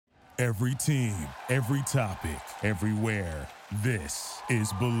Every team, every topic, everywhere. This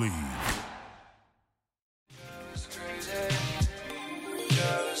is Believe.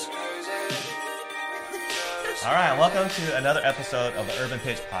 All right, welcome to another episode of the Urban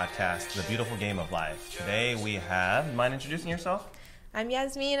Pitch Podcast, the beautiful game of life. Today we have, you mind introducing yourself? I'm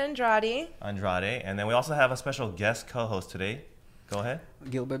Yasmin Andrade. And then we also have a special guest co-host today. Go ahead.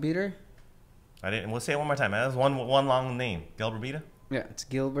 Gilbert Beater. We'll say it one more time. That was one long name. Gilbert Bita? Yeah, it's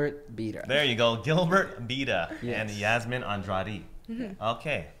Gilbert Beater. There you go, Gilbert Bita Yes. and Yasmin Andrade. Mm-hmm.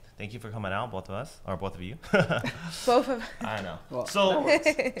 Okay, thank you for coming out, both of us, or both of you. Both of I know. Well, So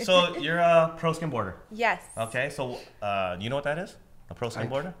you're a pro skimboarder. Yes. Okay, so you know what that is? A pro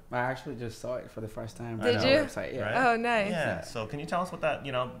skimboarder? I actually just saw it for the first time. Did on the you? Website. Yeah. Right? Oh, nice. Yeah. So can you tell us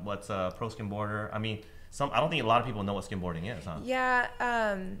what's a pro skimboarder? I mean, I don't think a lot of people know what skimboarding is, huh? Yeah.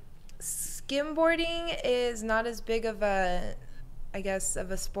 Skimboarding is not as big of a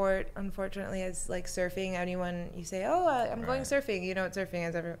sport, unfortunately, as like surfing. Anyone you say, I'm going surfing, you know what surfing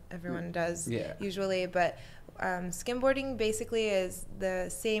is, everyone does usually, but skimboarding basically is the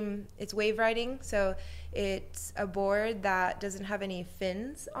same. It's wave riding, so it's a board that doesn't have any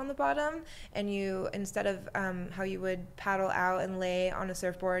fins on the bottom, and you, instead of how you would paddle out and lay on a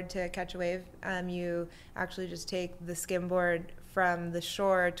surfboard to catch a wave, you actually just take the skimboard from the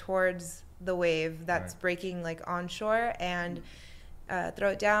shore towards the wave that's breaking like on shore, and throw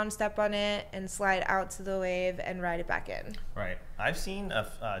it down, step on it, and slide out to the wave and ride it back in. Right. I've seen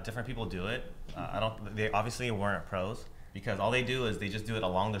different people do it. They obviously weren't pros, because all they do is they just do it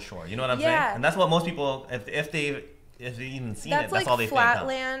along the shore. You know what I'm saying? And that's what most people, if they even seen that's it, that's all they think. That's like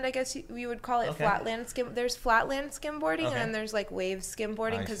flatland, I guess we would call it flatland skim. There's flatland skimboarding, and then there's like wave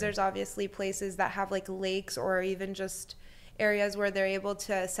skimboarding, because there's obviously places that have like lakes or even just areas where they're able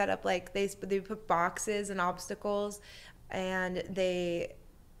to set up, like they put boxes and obstacles, and they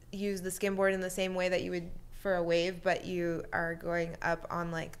use the skimboard in the same way that you would for a wave, but you are going up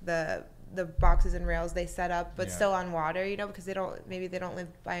on like the boxes and rails they set up, but still on water, because they don't live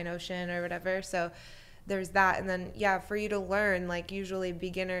by an ocean or whatever. So there's that. And then for you to learn, like usually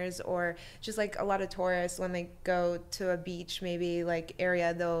beginners or just like a lot of tourists, when they go to a beach maybe like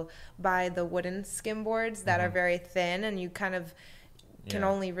area, they'll buy the wooden skimboards that are very thin, and you kind of can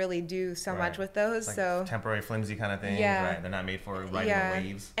only really do so much with those. Like so temporary flimsy kind of things, right? They're not made for riding the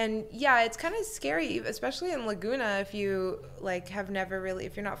waves. And it's kind of scary, especially in Laguna, if you like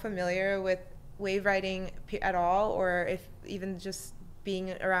if you're not familiar with wave riding at all, or if even just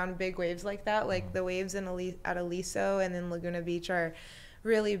being around big waves like that, like the waves at Aliso and in Laguna Beach are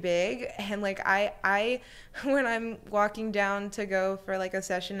really big. And like I when I'm walking down to go for like a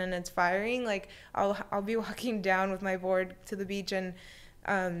session and it's firing, like I'll be walking down with my board to the beach and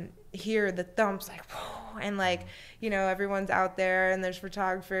hear the thumps, like whoa, and like everyone's out there and there's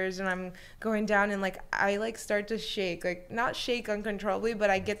photographers, and I'm going down and like I like start to shake, like not shake uncontrollably, but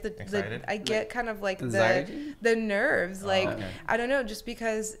I get I get kind of like the nerves, like I don't know, just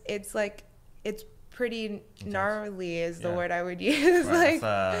because it's like it's pretty gnarly is the word I would use. Right.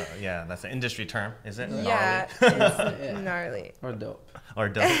 Like that's an industry term, is it? Yeah, it's gnarly. Or dope.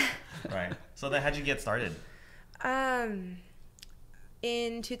 Right. So then how'd you get started?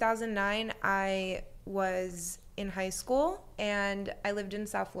 In 2009, I was in high school, and I lived in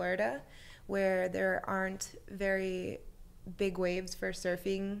South Florida, where there aren't very big waves for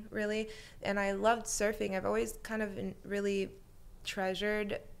surfing, really. And I loved surfing. I've always kind of really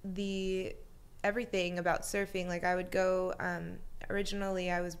treasured everything about surfing. Like I would go,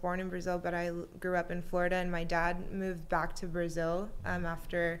 originally I was born in Brazil, but I grew up in Florida, and my dad moved back to Brazil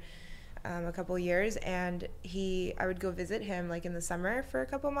after a couple years, and I would go visit him like in the summer for a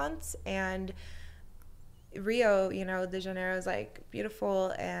couple months. And Rio, de Janeiro is like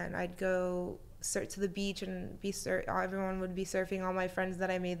beautiful, and I'd go to the beach and everyone would be surfing. All my friends that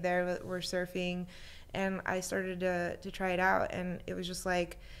I made there were surfing, and I started to try it out, and it was just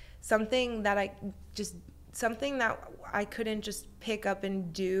like something that I couldn't just pick up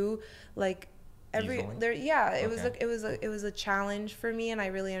and do like it was a challenge for me, and I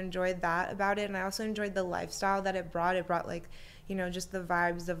really enjoyed that about it. And I also enjoyed the lifestyle that it brought like just the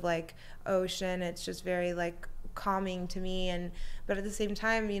vibes of like ocean. It's just very like calming to me, but at the same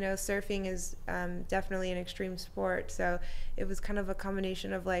time surfing is definitely an extreme sport, so it was kind of a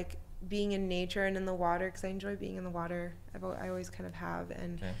combination of like being in nature and in the water, because I enjoy being in the water. I always kind of have,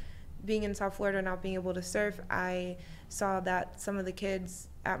 and being in South Florida, not being able to surf, I saw that some of the kids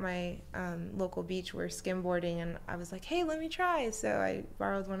at my local beach were skimboarding, and I was like, hey, let me try. So I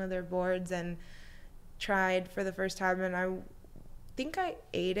borrowed one of their boards and tried for the first time, and I think I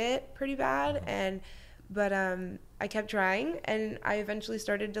ate it pretty bad, But I kept trying, and I eventually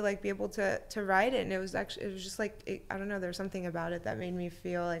started to like be able to ride it, and it was just like I don't know, there's something about it that made me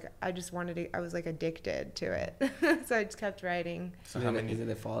feel like I just wanted to. I was like addicted to it, so I just kept riding. So is it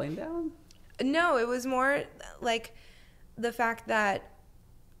the falling down? No, it was more like the fact that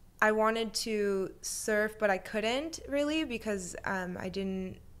I wanted to surf, but I couldn't really because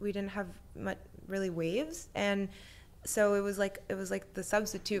we didn't have much really waves, and so it was like the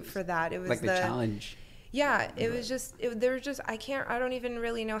substitute for that. It was like the challenge. Yeah, it was just there was just I don't even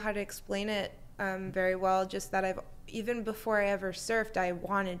really know how to explain it very well. Just that even before I ever surfed, I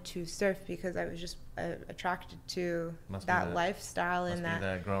wanted to surf because I was just attracted to that lifestyle and that.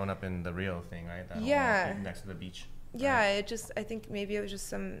 Must be the growing up in the Rio thing, right? That yeah. Whole next to the beach. Yeah, right? I think maybe it was just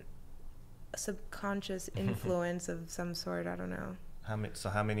some subconscious influence of some sort. I don't know. How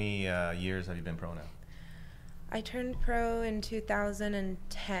many years have you been pro now? I turned pro in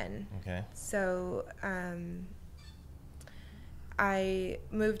 2010. Okay. So I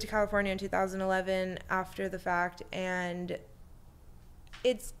moved to California in 2011 after the fact, and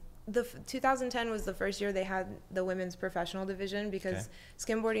 2010 was the first year they had the women's professional division because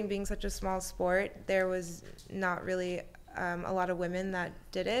skimboarding being such a small sport, there was not really a lot of women that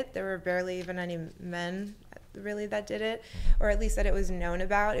did it. There were barely even any men really that did it, or at least that it was known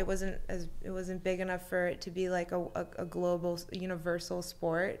about. It wasn't big enough for it to be like a global universal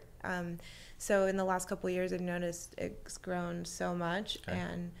sport. So in the last couple of years I've noticed it's grown so much.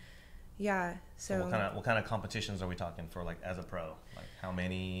 And yeah, so what kind of competitions are we talking for, like as a pro? Like how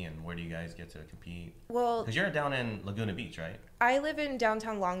many and where do you guys get to compete? Well, because you're down in Laguna Beach, right? I live in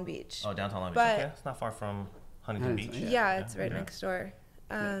downtown Long Beach. Oh, downtown Long Beach. But okay, it's not far from Huntington Beach. Yeah, it's right next door.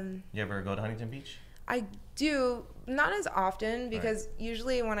 You ever go to Huntington Beach? I do, not as often because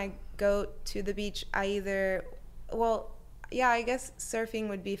usually when I go to the beach, I guess surfing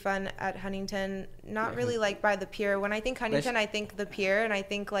would be fun at Huntington. Not really like by the pier. When I think Huntington, I think the pier, and I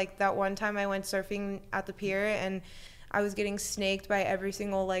think like that one time I went surfing at the pier and I was getting snaked by every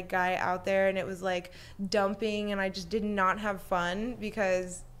single like guy out there, and it was like dumping, and I just did not have fun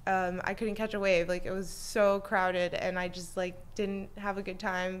because I couldn't catch a wave. Like it was so crowded, and I just like didn't have a good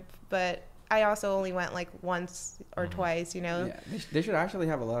time. But I also only went like once or twice, you know. Yeah, they should actually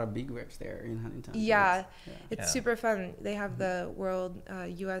have a lot of big waves there in Huntington. Yeah, it's super fun. They have the world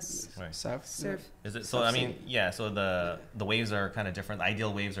U.S. surf. Is it so? I mean, yeah. So the waves are kind of different. The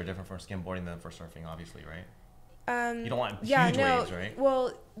ideal waves are different for skimboarding than for surfing, obviously, right? You don't want huge waves, right?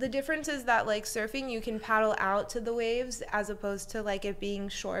 Well, the difference is that like surfing, you can paddle out to the waves as opposed to like it being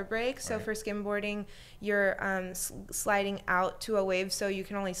shore break. So for skimboarding, you're sliding out to a wave, so you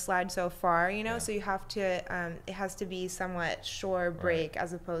can only slide so far, you know. So you have to, it has to be somewhat shore break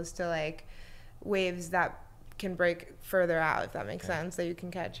as opposed to like waves that can break further out, if that makes sense, that you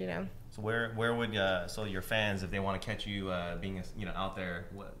can catch, you know. So where would so your fans, if they want to catch you being out there,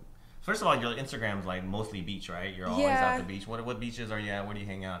 first of all, your Instagram's like mostly beach, right? You're always at the beach. What beaches are you at? Where do you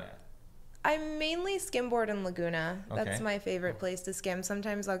hang out at? I mainly skimboard in Laguna. That's my favorite place to skim.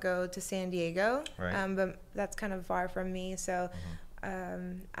 Sometimes I'll go to San Diego, but that's kind of far from me, so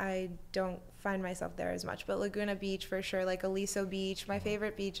I don't find myself there as much. But Laguna Beach for sure, like Aliso Beach. My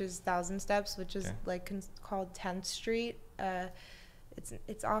favorite beach is Thousand Steps, which is like called 10th Street.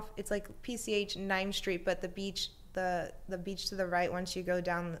 It's like PCH 9th Street, but the beach to the right, once you go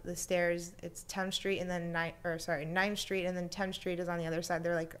down the stairs, it's 10th Street, and then 9th Street, and then 10th Street is on the other side.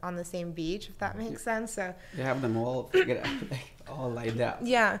 They're like on the same beach, if that makes sense. So you have them all figured out, like all lined up.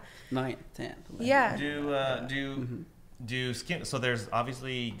 Yeah. 9th, 10th. Yeah. Do skim? So there's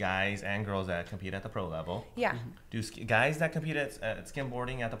obviously guys and girls that compete at the pro level. Yeah. Do guys that compete at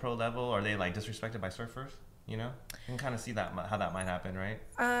skimboarding at the pro level, are they like disrespected by surfers? You know, you can kind of see that how that might happen, right?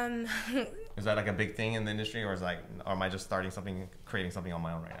 Is that like a big thing in the industry, or am I just creating something on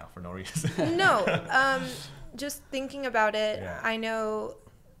my own right now for no reason? No, just thinking about it, I know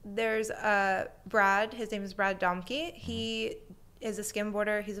there's Brad. His name is Brad Domke. He is a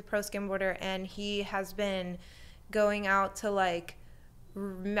skimboarder. He's a pro skimboarder, and he has been going out to like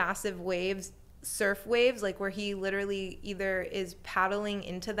massive waves, surf waves, like where he literally either is paddling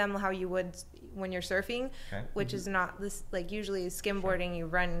into them how you would when you're surfing, which is not this, like usually skimboarding you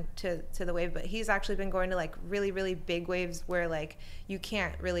run to the wave, but he's actually been going to like really, really big waves where like you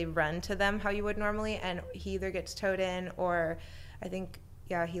can't really run to them how you would normally, and he either gets towed in or I think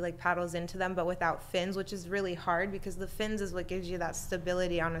he like paddles into them, but without fins, which is really hard because the fins is what gives you that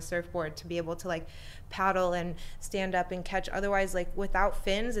stability on a surfboard to be able to like paddle and stand up and catch. Otherwise, like without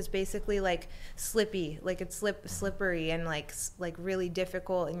fins, it's basically like slippy, like it's slippery and like really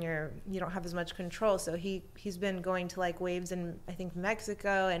difficult, and you don't have as much control. So he's been going to like waves in I think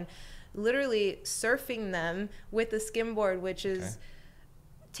Mexico and literally surfing them with a skimboard, which is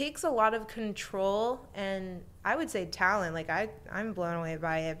takes a lot of control and I would say talent. Like I'm blown away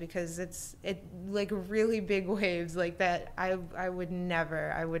by it because it like really big waves like that. I would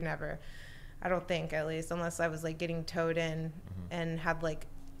never, I don't think, at least, unless I was like getting towed in and had like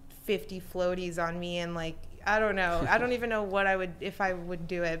 50 floaties on me and like, I don't know. I don't even know what I would, if I would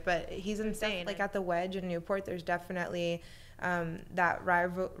do it, but he's insane. Like at the Wedge in Newport, there's definitely that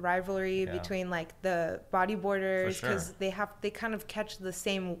rivalry between like the bodyboarders, because they kind of catch the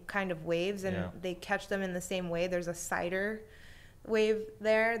same kind of waves and they catch them in the same way. There's a cider wave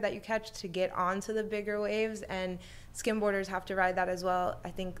there that you catch to get onto the bigger waves, and skimboarders have to ride that as well, I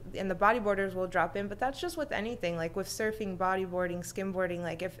think, and the bodyboarders will drop in. But that's just with anything, like with surfing, bodyboarding, skimboarding,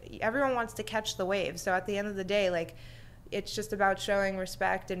 like if everyone wants to catch the waves, so at the end of the day, like it's just about showing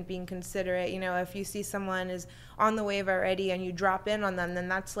respect and being considerate. You know, if you see someone is on the wave already and you drop in on them, then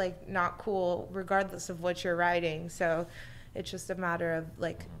that's like not cool regardless of what you're riding. So it's just a matter of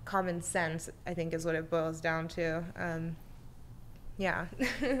like common sense, I think, is what it boils down to. Yeah.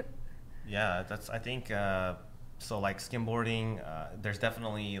 Yeah, that's, I think, so like skimboarding, there's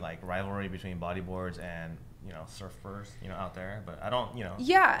definitely like rivalry between bodyboards and, you know, surfers, you know, out there, but I don't, you know,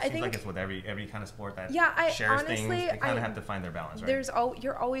 I seems think like it's with every kind of sport that shares honestly, things. They kind of have to find their balance, right?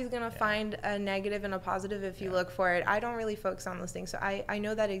 You're always gonna find a negative and a positive if you look for it. I don't really focus on those things, so I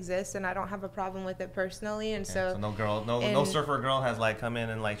know that exists, and I don't have a problem with it personally. And so no surfer girl has like come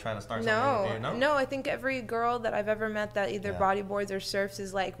in and like try to start something. No, I think every girl that I've ever met that either bodyboards or surfs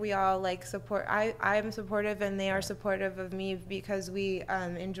is like, we all like support. I'm supportive, and they are supportive of me because we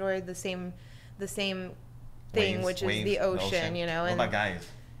enjoy the same thing, which is the ocean, you know. What about guys?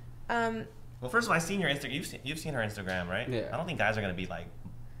 Well, first of all, I've seen your Instagram. You've seen her Instagram, right? Yeah. I don't think guys are gonna be like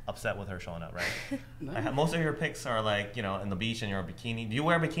upset with her showing up, right? No. Most of your pics are like, you know, in the beach and you're in a bikini. Do you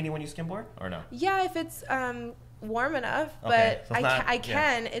wear a bikini when you skimboard or no? Yeah, if it's warm enough, but so I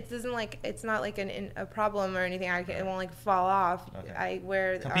can. It doesn't like, it's not like a problem or anything. It won't like fall off. Okay. I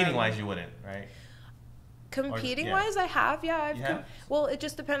wear competing wise, you wouldn't, right? Competing wise, I have, well, it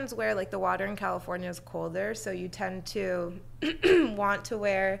just depends where, like the water in California is colder, so you tend to want to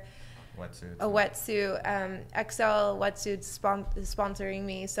wear a wetsuit. XL Wetsuits sponsoring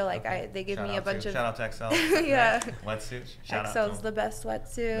me, so like they give me a bunch of, shout out to XL. Wetsuits. XL's the best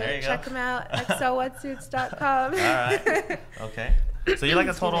wetsuit. There you Check them out. XLwetsuits.com. All right. Okay. So you're like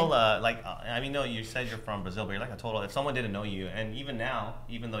a total, I mean, no, you said you're from Brazil, but you're like a total, if someone didn't know you, and even now,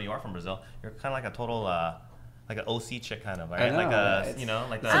 even though you are from Brazil, you're kind of like a total, like an OC chick kind of, right? I know, like a, you know,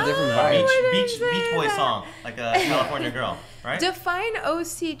 like the Beach Boy song, like a California girl, right? Define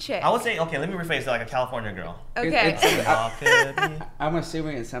OC chick. I would say, okay, let me rephrase it, like a California girl. Okay. I'm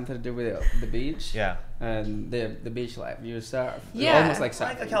assuming it's something to do with the beach. Yeah. And the beach life. You surf. Yeah. Almost like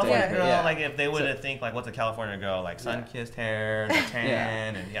surfing. Like a California girl, like if they would think like, what's a California girl? Like sun-kissed hair, the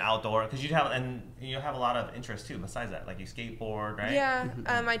tan, and outdoor. Because you have a lot of interest too besides that. Like you skateboard, right? Yeah.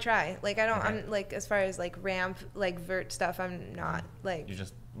 I try. Like I don't, I'm like, as far as like ramp, like vert stuff, I'm not like. You're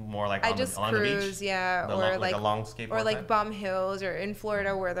just more like on the beach? Yeah. Or like a long skateboard or like type? bum hills, or in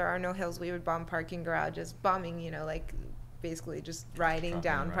Florida where there are no hills, we would bomb parking garages. Bombing, you know, like basically just riding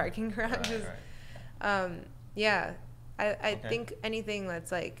down parking garages. Right. Yeah, I think anything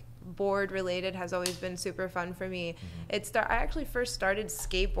that's like board related has always been super fun for me. I actually first started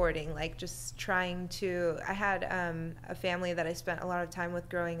skateboarding, like just trying to, I had a family that I spent a lot of time with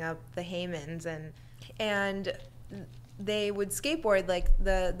growing up, the Haymans, and they would skateboard, like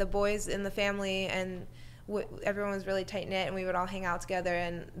the boys in the family, and everyone was really tight knit, and we would all hang out together.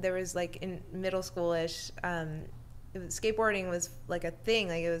 And there was like in middle schoolish, skateboarding was like a thing,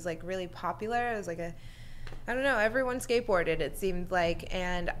 like it was like really popular. It was like I don't know, everyone skateboarded, it seemed like,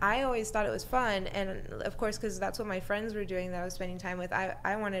 and I always thought it was fun. And of course, because that's what my friends were doing that I was spending time with,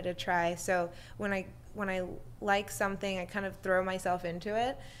 I wanted to try. So when I like something, I kind of throw myself into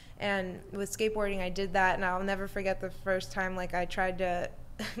it. And with skateboarding, I did that, and I'll never forget the first time like I tried to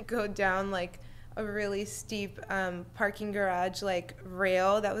go down like a really steep parking garage like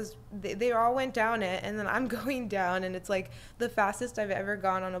rail that was, they all went down it, and then I'm going down, and it's like the fastest I've ever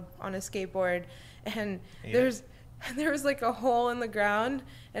gone on a skateboard. And there was like a hole in the ground,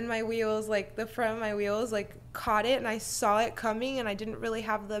 and my wheels, like the front of my wheels, like caught it, and I saw it coming, and I didn't really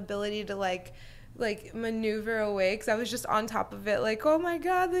have the ability to like maneuver away, because I was just on top of it, like, oh my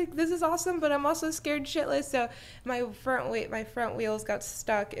god, like this is awesome, but I'm also scared shitless. So my front wheels got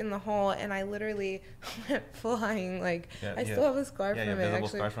stuck in the hole, and I literally went flying. Like I still have a scar from it. Visible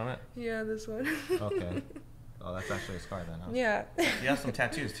scars from it? Yeah, this one. Okay. Oh, that's actually a scar then, huh? Yeah. You have some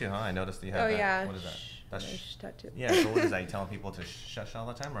tattoos too, huh? I noticed that you have that. Yeah. What is that? tattoo. Yeah, so what is that? You telling people to shush all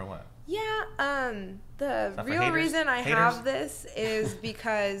the time or what? Yeah, the real reason I have this is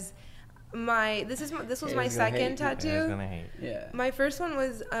because this was my second tattoo. Haters gonna hate. Yeah. My first one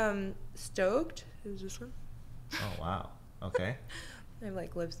was Stoked. It was this one. Oh wow. Okay. I have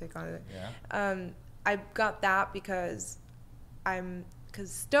like lipstick on it. Yeah. I got that because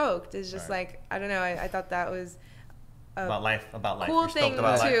Stoked is just like, I don't know, I thought that was about life. Cool thing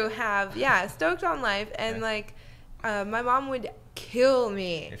to have. Yeah, stoked on life. And like my mom would kill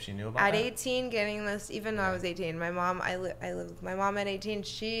me if she knew about at that? 18 getting this. Even though I was 18, my mom, I lived with my mom at 18.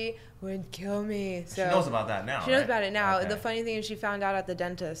 She would kill me. So she knows about that now. She knows about it now. Okay. The funny thing is, she found out at the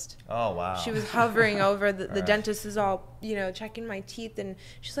dentist. Oh wow. She was hovering over the dentist is all checking my teeth, and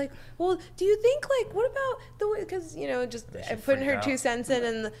she's like, "Well, do you think like what about the way?" Because just putting her 2 cents in,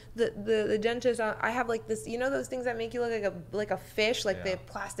 and the dentist. I have like this, those things that make you look like a fish, like the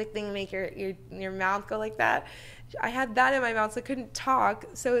plastic thing make your mouth go like that. I had that in my mouth, so I couldn't talk.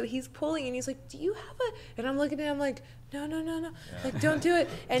 So he's pulling, and he's like, "Do you have a?" And I'm looking at him like, "No, like don't do it."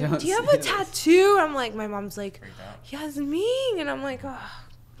 And do you have a tattoo? I'm like, my mom's like, "Yasmin," and I'm like, "Oh."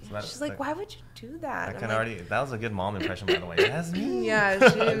 So she's like, "Why would you do that?" That was a good mom impression, by the way. Yasmin. Yeah,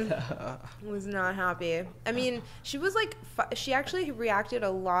 she was not happy. I mean, she was like, she actually reacted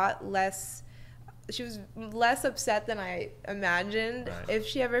a lot less. She was less upset than I imagined if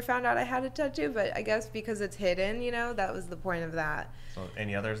she ever found out I had a tattoo, but I guess because it's hidden, that was the point of that. So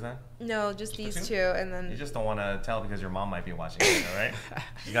any others then? No, just these 2, and then... You just don't want to tell because your mom might be watching it, right?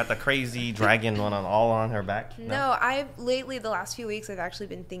 You got the crazy dragon one all on her back? No, lately, the last few weeks, I've actually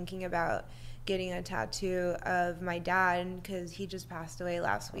been thinking about getting a tattoo of my dad because he just passed away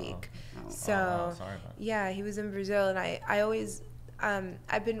last week. Sorry about that. Yeah, he was in Brazil, and I always...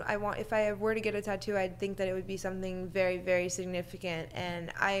 if I were to get a tattoo, I'd think that it would be something very, very significant,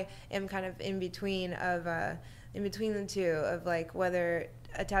 and I am kind of in between the two of like whether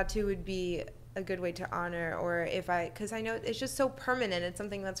a tattoo would be a good way to honor, or because I know it's just so permanent. It's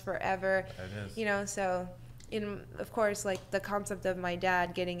something that's forever. It is. So. Of course, like the concept of my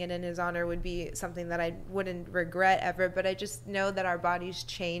dad getting it in his honor would be something that I wouldn't regret ever, but I just know that our bodies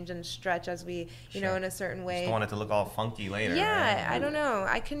change and stretch as we, in a certain way. You just want it to look all funky later. Yeah, right? I don't know.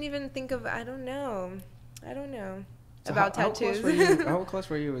 I couldn't even think of, I don't know so about tattoos. How close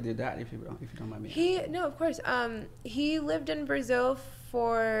were you with your dad, if you don't mind me? No, of course. He lived in Brazil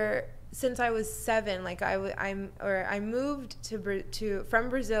since I was 7. Like I moved from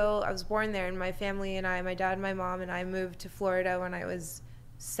Brazil. I was born there, and my family and my dad and my mom and I moved to Florida when I was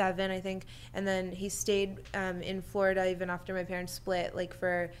 7, I think. And then he stayed in Florida even after my parents split, like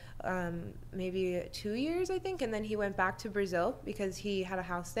for maybe 2 years, I think. And then he went back to Brazil because he had a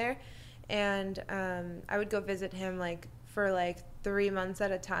house there. And I would go visit him like for like 3 months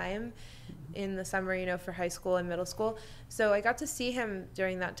at a time in the summer, for high school and middle school. So I got to see him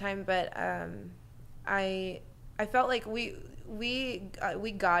during that time, but I felt like we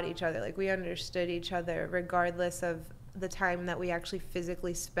got each other, like we understood each other regardless of the time that we actually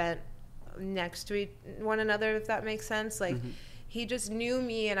physically spent next to one another, if that makes sense. Like he just knew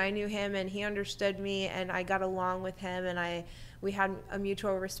me and I knew him, and he understood me, and I got along with him, and we had a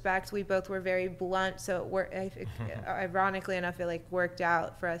mutual respect. We both were very blunt, so ironically enough, it like worked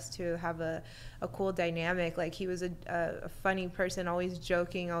out for us to have a cool dynamic. Like he was a funny person, always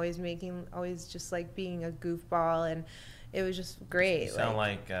joking, always just like being a goofball, and it was just great. You sound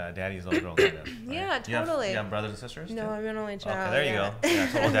like Daddy's little girl, kind of. Right? Yeah, totally. You have brothers and sisters? No, I'm an only child. Okay, there you go. Yeah,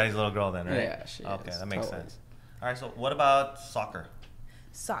 total Daddy's little girl then, right? Yeah, she okay, is, that makes totally. sense. All right, so what about soccer?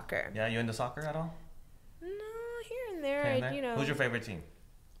 Soccer. Yeah, you into soccer at all? No, here and there. Who's your favorite team?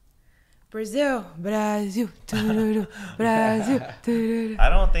 Brazil. Brazil. Brazil. I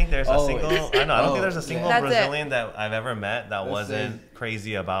don't think there's a single. I don't think there's a single Brazilian that I've ever met that wasn't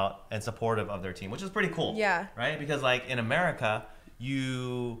crazy about and supportive of their team, which is pretty cool. Yeah. Right? Because like in America,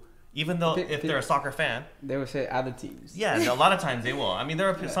 even though if they're a soccer fan, they would say other teams. Yeah, a lot of times they will. I mean, there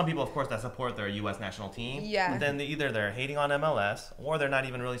are some people, of course, that support their U.S. national team. Yeah. But then either they're hating on MLS or they're not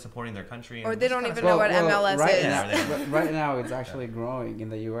even really supporting their country. Or they don't even know what MLS is. Now, right now, it's actually growing in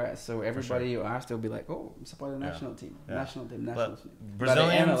the U.S. So everybody you ask, they'll be like, "Oh, I'm supporting the national team, national team."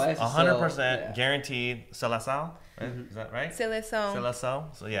 Brazilians, 100% guaranteed Seleção. Right? Is that right?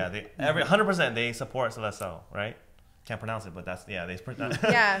 Seleção. So yeah, 100% they support Seleção, right? Can't pronounce it, but that's they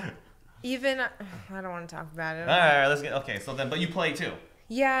yeah. Even I don't want to talk about it. All right, let's get so then. But you play too.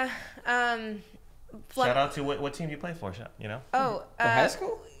 Yeah. Shout out to what team you play for. Oh. For high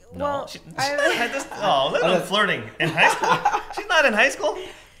school? Well, look at them flirting in high school. She's not in high school.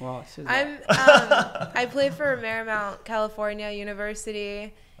 Well, I played for Marymount, California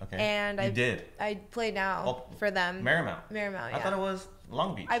University. Okay. And did? I play now for them. Marymount. Marymount, yeah. I thought it was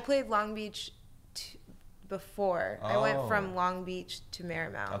Long Beach. I played Long Beach before. I went from Long Beach to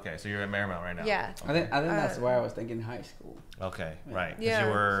Marymount. Okay, so you're at Marymount right now. Yeah. Okay. I think that's why I was thinking high school. Okay, right. Because Yeah.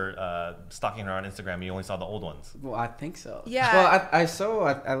 you were stalking her on Instagram. You only saw the old ones. Well, I think so. Yeah. Well, I saw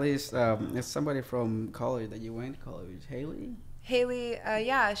at least it's somebody from college that you went to college, Haley. Haley,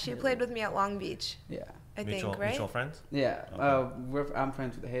 yeah, she played with me at Long Beach. Yeah. I think, right? Mutual friends? Yeah. Okay. I'm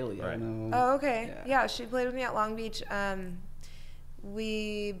friends with Haley. Right. I know. Oh, okay. Yeah, she played with me at Long Beach.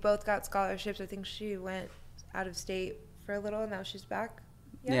 We both got scholarships. I think she went out of state for a little, and now she's back.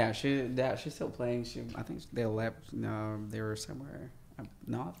 Yeah, she's still playing. I think they left. They were somewhere up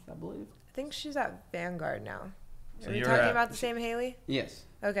north, I believe. I think she's at Vanguard now. So Are we you're talking at- about the same Haley? Yes.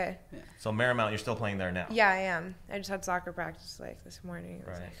 Okay. Yeah. So Marymount, you're still playing there now? Yeah, I am. I just had soccer practice like this morning. It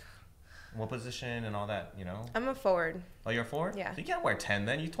was Right. like, What position and all that, you know? I'm a forward. Oh, you're a forward? Yeah. So you can't wear 10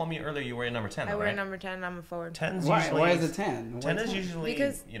 then. You told me earlier you were number 10, I though, wear right? number 10. I'm a forward. 10's Why? usually... Why is it 10? 10 is usually,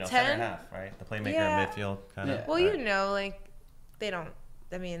 Because you know, 10 center half, right? The playmaker Yeah. in midfield, kind of. Yeah. Well, you know, like, they don't.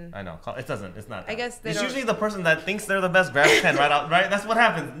 I mean, I know. It doesn't. It's not. I guess they it's don't- usually the person that thinks they're the best grabs 10 right out. Right. That's what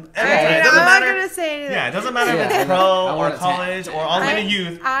happens. Every Yeah, time. yeah. It doesn't I'm matter. not gonna say anything. Yeah, it doesn't matter Yeah, if I it's know. pro I or want a 10. college or all the way to I-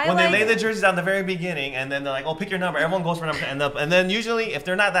 youth. I When they like- lay the jerseys down the very beginning, and then they're like, "Oh, pick your number." Everyone goes for number 10, and then usually, if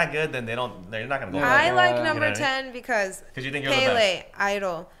they're not that good, then they're not gonna go. Yeah. I like You know number what I mean? 10 because 'Cause you think you're the Pele,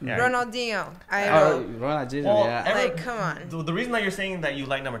 idol. Yeah. Ronaldinho, Oh, idol. Ronaldinho, Well, yeah. Like, come on. The reason that you're saying that you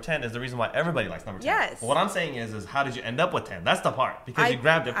like number 10 is the reason why everybody likes number 10. Yes. But what I'm saying is how did you end up with 10? That's the part because you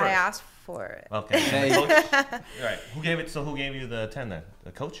grabbed it first. I asked for it. Okay. Hey. The coach? Right. Who gave it? So who gave you the 10 then?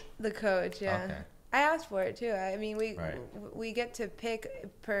 The coach? The coach, yeah. Okay. I asked for it too. I mean, Right. we get to pick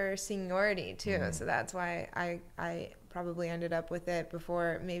per seniority too, Mm-hmm. so that's why I probably ended up with it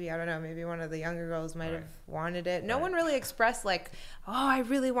before. Maybe I don't know. Maybe one of the younger girls might have wanted it. No one really expressed like, oh, I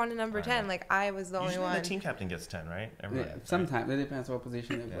really wanted number 10. Like I was the only Usually one. the team captain gets 10, right? Everybody, Yeah, right? sometimes it depends what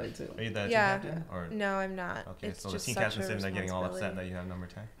position they play too. Are you the Yeah. team captain? Or No, I'm not. okay, It's so the just team such captain's a sitting there getting all upset that responsibility. you have number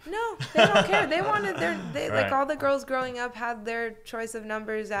 10. No, they don't care. They wanted they Right. like all the girls growing up had their choice of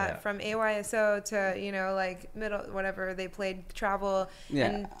numbers at Yeah. from AYSO to, you know, like middle whatever they played travel, Yeah.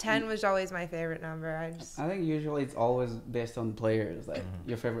 and 10 was always my favorite number. I think usually it's always based on players, like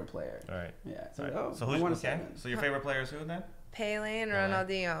your favorite player. All right. Yeah. So, Right. oh, So I who's want a okay? 7. So your favorite player is who then? Pele and Pele.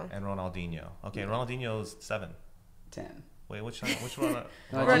 Ronaldinho. And Ronaldinho. Okay, Ronaldinho's 7. 10. Wait, which one?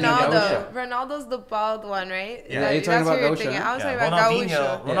 Ronaldo. Ronaldo's the bald one, right? Yeah. You're talking That's what about you're Gaúcho, thinking. huh? I was Yeah,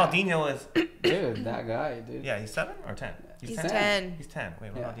 talking about Gaúcho. Ronaldinho is Dude, that guy, dude. yeah, he's 7 or 10? He's 10. 10. He's 10.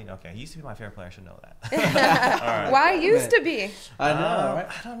 Wait, Yeah. Ronaldinho. Okay, he used to be my favorite player. I should know that. All right. Why used to be? I know, right?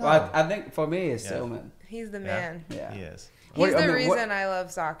 I don't know. Well, I think for me, it's Yeah. Stillman. He's the Yeah. man. Yeah. He is. He's the I mean, reason I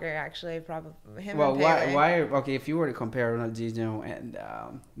love soccer, actually. Probably him Well, and Pele. why? Okay, if you were to compare Ronaldinho and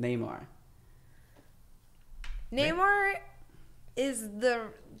Neymar, Neymar is the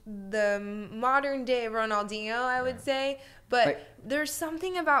modern day Ronaldinho, I would say, but Like- there's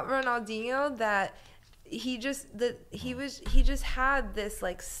something about Ronaldinho that he just had this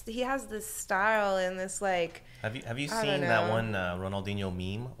like he has this style and this like Have you I seen don't that know. one Ronaldinho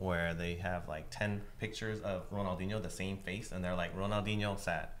meme where they have like 10 pictures of Ronaldinho, the same face, and they're like Ronaldinho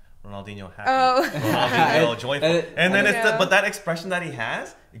sad, Ronaldinho happy, Oh. Ronaldinho joyful, and then Yeah. but that expression that he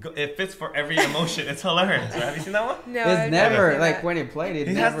has, it fits for every emotion. It's hilarious. Right? Have you seen that one? no, it's I've never seen like that. when he played it.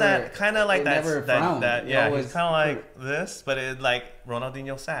 He never, has that kind of like it that, never frowned. that It yeah. always He's kind of like this, but it like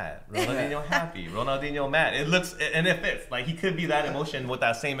Ronaldinho sad, Ronaldinho happy, Ronaldinho mad. It looks and it fits. Like he could be that emotion with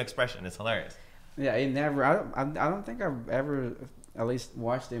that same expression. It's hilarious. Yeah, it never. I don't think I've ever at least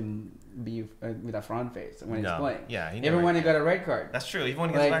watched him be with a front face when he's No. playing. Yeah, he even never- when he got a red card. That's true. Even when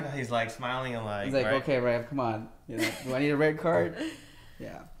he gets Like- back, he's like smiling and like. He's like, right? okay, Rev, come on. You know, do I need a red card?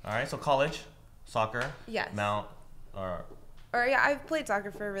 Yeah. All right. So college, soccer, Yes. Mount, or Or yeah, I've played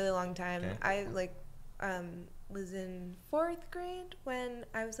soccer for a really long time. Okay. I like was in 4th grade when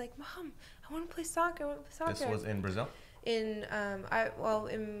I was like, Mom, I want to play soccer. I want to play soccer. this was in Brazil, in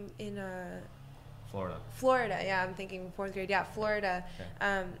Florida. Florida. Yeah, I'm thinking 4th grade. Yeah, Florida.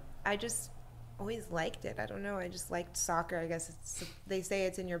 Okay. I just always liked it. I don't know. I just liked soccer. I guess they say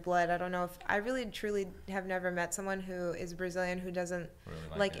it's in your blood. I don't know if I really truly have never met someone who is Brazilian who doesn't Really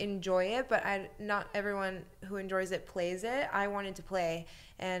like it. enjoy it, but not everyone who enjoys it plays it. I wanted to play,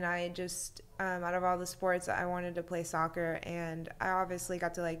 and I just out of all the sports I wanted to play soccer, and I obviously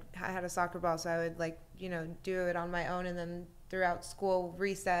got to I had a soccer ball, so I would do it on my own, and then throughout school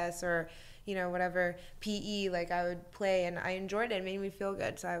recess or whatever PE, I would play, and I enjoyed it. It made me feel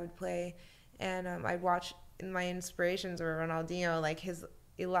good, so I would play. And I'd watch my inspirations were Ronaldinho,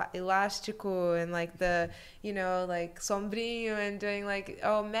 elástico and like the, you know, like sombrinho and doing like,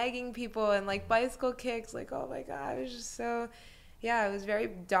 megging people and like bicycle kicks. Like, oh my God, it was just so, yeah, it was very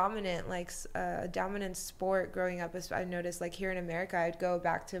dominant, like a dominant sport growing up. I noticed like here in America, I'd go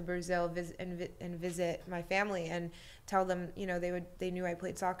back to Brazil and visit my family and tell them, you know, they knew I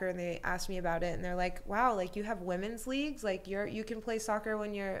played soccer and they asked me about it and they're like, wow, like you have women's leagues, like you can play soccer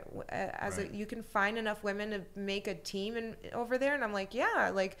when you're you can find enough women to make a team over there. And I'm like,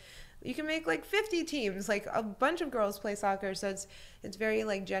 yeah, like you can make like 50 teams, like a bunch of girls play soccer. So it's very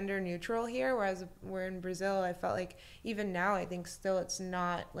like gender neutral here. Whereas we're in Brazil, I felt like even now, I think still it's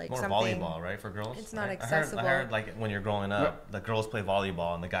not like more something. Volleyball, right, for girls? It's not right? accessible. I heard like when you're growing up, the girls play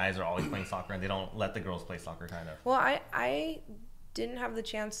volleyball and the guys are always playing soccer and they don't let the girls play soccer kind of. Well, I didn't have the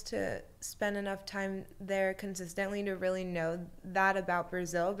chance to spend enough time consistently to really know that about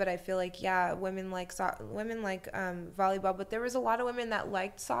Brazil, but I feel like, yeah, women like volleyball, but there was a lot of women that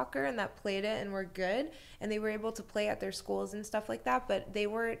liked soccer and that played it and were good and they were able to play at their schools and stuff like that, but they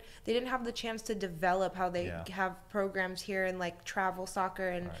didn't have the chance to develop how they have programs here and like travel soccer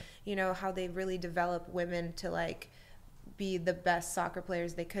and you know how they really develop women to like be the best soccer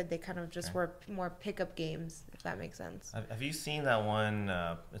players they could. They kind of just were more pickup games, if that makes sense. Have you seen that one?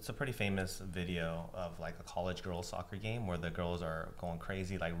 It's a pretty famous video of like a college girls soccer game where the girls are going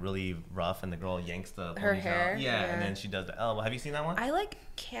crazy, like really rough, and the girl yanks her hair. Yeah, and then she does the elbow. Have you seen that one? I like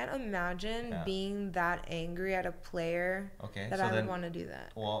can't imagine being that angry at a player that I would want to do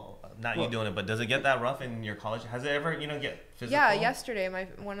that. Well, not you doing it, but does it get that rough in your college? Has it ever, get physical? Yeah, yesterday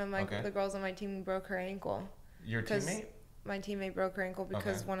one of the girls on my team broke her ankle. Your teammate? My teammate broke her ankle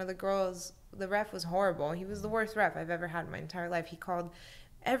because one of the girls, the ref was horrible. He was the worst ref I've ever had in my entire life. He called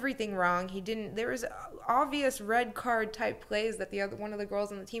everything wrong. There was obvious red card type plays that one of the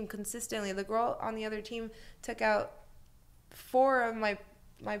girls on the team consistently, the girl on the other team took out 4 of my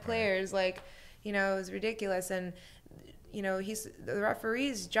players. Like, it was ridiculous. And, the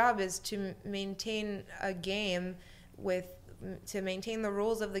referee's job is to maintain a game to maintain the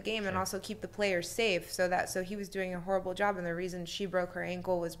rules of the game and also keep the players safe. So he was doing a horrible job, and the reason she broke her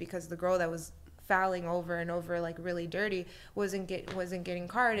ankle was because the girl that was fouling over and over like really dirty wasn't getting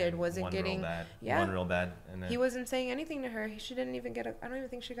carded, one real bad, and then he wasn't saying anything to her. She didn't even I don't even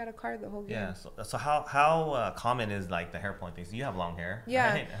think she got a card the whole game. Yeah. So how common is like the hair point thing? So you have long hair.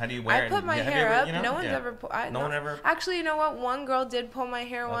 Yeah. Right? How do you wear it? I put my hair up. No one's ever. No one ever. Actually, you know what? One girl did pull my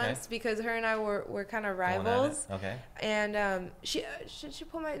hair once because her and I were kind of rivals. Okay. And she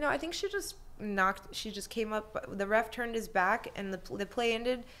pulled my. No, I think she just came up. The ref turned his back and the play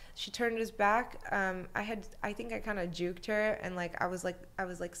ended. She turned his back. I think I kind of juked her, and I was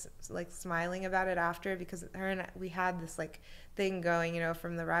smiling about it after, because her and we had this like thing going,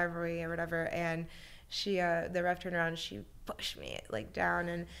 from the rivalry or whatever. And the ref turned around and she pushed me like down,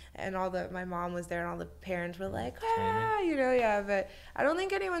 and my mom was there and all the parents were like, but I don't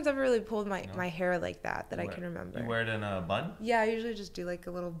think anyone's ever really pulled my hair like that I can remember. You wear it in a bun? Yeah, I usually just do like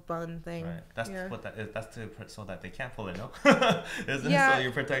a little bun thing. Right. That's what that is. That's so that they can't pull it, no? Isn't it? So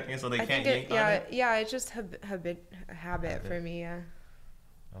you're protecting it so they can't yank on it? Yeah, it's just a habit for me, yeah.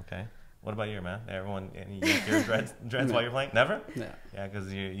 Okay. What about you, man? Everyone, yank your dreads while you're playing? Never? No. Yeah,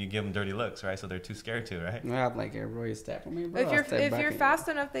 because you give them dirty looks, right? So they're too scared to, right? I have like everybody step on me, bro. If you're fast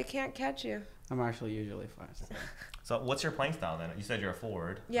enough, they can't catch you. I'm actually usually fast. So what's your playing style then? You said you're a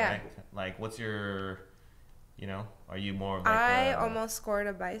forward. Yeah. Right? Like, what's your, are you more of like I almost scored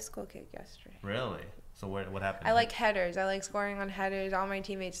a bicycle kick yesterday. Really? So what happened? I like headers. I like scoring on headers. All my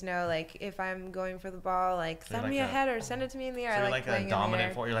teammates know, like, if I'm going for the ball, like, send me a header. Send it to me in the air. So you're like a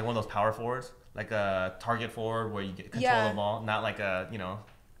dominant forward. You're like one of those power forwards? Like a target forward where you get control the ball, not like a,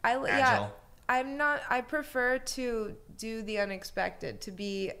 agile. Yeah, I'm not. I prefer to do the unexpected, to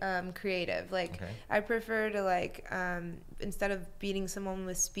be creative. Like, I prefer to instead of beating someone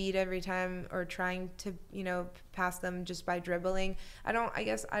with speed every time or trying to pass them just by dribbling. I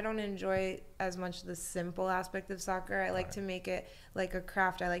don't enjoy as much the simple aspect of soccer. I like to make it like a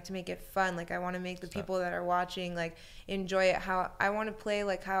craft. I like to make it fun. Like, I want to make the people that are watching enjoy it. How I want to play,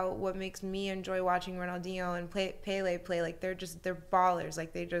 what makes me enjoy watching Ronaldinho and Pele play. Like, they're ballers.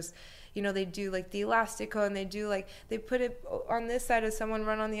 Like, they just they do like the elastico, and they put it on this side of someone,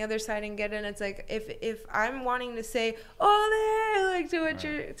 run on the other side and get in. It's like if I'm wanting to say ole, like to what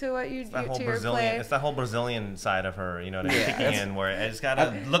you to your play. It's that whole Brazilian side of her, you know, kicking in where it's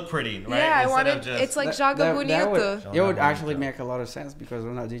gotta look pretty, right? Yeah, I wanted. It's like Joga Bonito. It would actually make a lot of sense because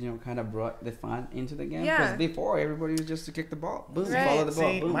Ronaldinho kind of brought the fun into the game. Because before everybody was just to kick the ball, boom, follow the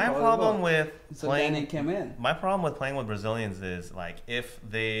ball. Boom, my problem with playing came in. My problem with playing with Brazilians is like if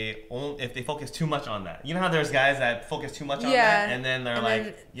they focus too much on that. You know how there's guys that focus too much on that, and then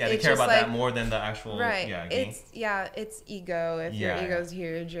they're they care about that more than the actual game. It's ego. If your ego's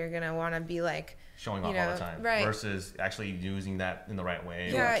huge, you're gonna want to be like showing off all the time, versus actually using that in the right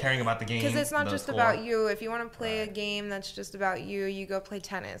way, or caring about the game. Because it's not just about you. If you want to play a game that's just about you, you go play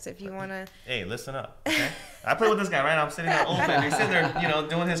tennis. If you want to, hey, listen up. Okay? I play with this guy, right? I'm sitting there open. He's sitting there, you know,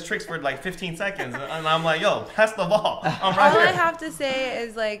 doing his tricks for like 15 seconds, and I'm like, yo, pass the ball. I'm right here. All I have to say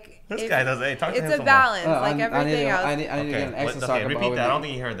is like. This guy does. Hey, talk to him. It's a balance, like everything else. I need to get an extra soccer ball. Repeat that. I don't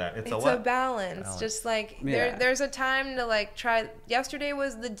think you heard that. It's a balance. Just like there's a time to like try. Yesterday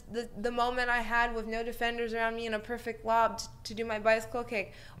was the moment I had with no defenders around me and a perfect lob to do my bicycle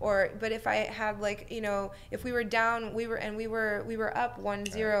kick. But if I had like, you know, if we were down, we were up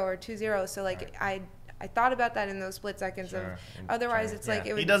 1-0 or 2-0. So like I thought about that in those split seconds. Otherwise, it's like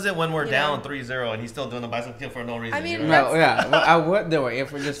he does it when we're down 3-0 and he's still doing the bicycle kick for no reason. I mean, well, I would do it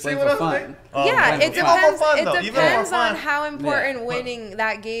if we're just playing for fun. It depends on how important winning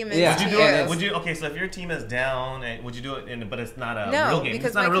that game is. Would you? Okay, so if your team is down, would you do it? But it's not a real game. Because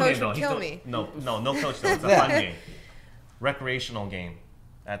it's not my a real coach game, would kill me. No coach though. It's a fun game, recreational game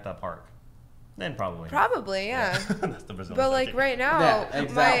at the park. Then probably, yeah. That's the Brazilian but like thinking. right now,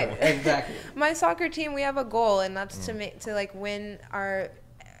 exactly. My soccer team, we have a goal, and that's to like win our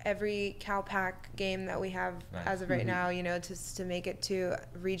every CalPAC game that we have as of right now. You know, to make it to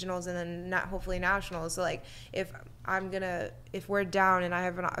regionals and then hopefully nationals. So like if we're down and I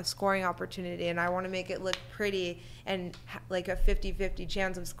have a scoring opportunity and I want to make it look pretty and like a 50-50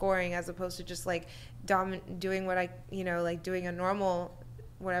 chance of scoring as opposed to just like doing what I like doing a normal.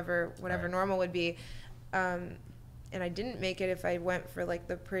 Whatever normal would be, and I didn't make it. If I went for like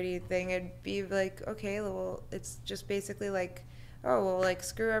the pretty thing, it'd be like, okay, well, it's just basically like, oh, well, like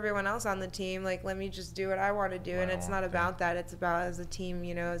screw everyone else on the team. Like, let me just do what I want to do, and it's not about that. It's about as a team,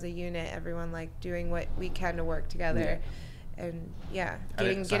 you know, as a unit, everyone like doing what we can to work together, and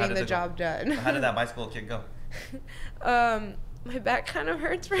getting the job done. How did that bicycle kick go? My back kind of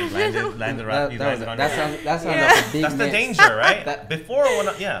hurts right now. Landed right. That sounds like a big That's the danger, right?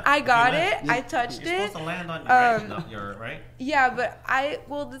 I got it. I touched it. You're supposed to land on your not your right. Yeah,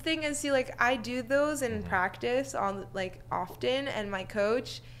 but the thing is, see, like I do those in practice on like often, and my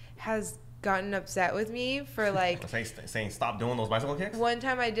coach has gotten upset with me for like saying stop doing those bicycle kicks. One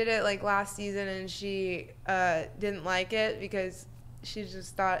time I did it like last season, and she didn't like it because. She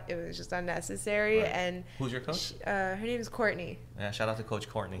just thought it was just unnecessary. Right. And who's your coach? Her name is Courtney. Yeah, shout out to Coach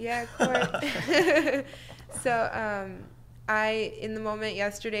Courtney. Yeah, Court. So I, in the moment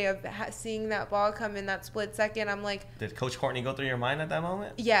yesterday of seeing that ball come in that split second, I'm like, did Coach Courtney go through your mind at that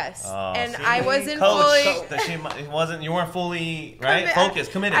moment? Yes. And I wasn't fully. You weren't fully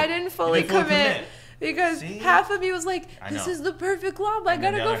focused, committed. I didn't fully commit. Because half of me was like, this is the perfect lob. I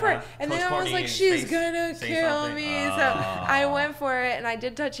got to go for it. And then I was like, she's going to kill me. So I went for it, and I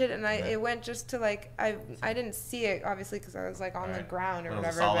did touch it, and it went just to like, I didn't see it, obviously, because I was like on the ground or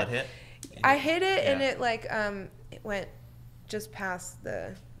whatever. Solid hit? I hit it, and it like, it went just past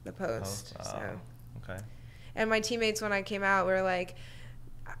the post. So. Okay. And my teammates, when I came out, were like,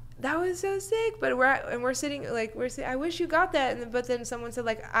 that was so sick, but we're sitting like I wish you got that, but then someone said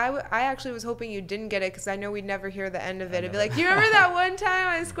like I actually was hoping you didn't get it because I know we'd never hear the end of it. It'd be like, you remember that one time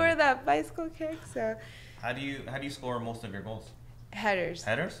I scored that bicycle kick? So how do you score most of your goals? Headers.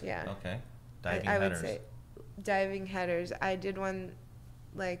 Headers? Yeah. Okay. Diving I headers. would say diving headers. I did one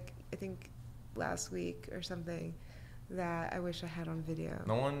like I think last week or something that I wish I had on video.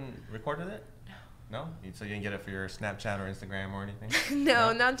 No one recorded it? No? So you didn't get it for your Snapchat or Instagram or anything?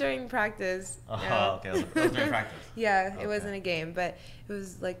 No, not during practice. Okay. It was during practice. Yeah, it wasn't a game, but it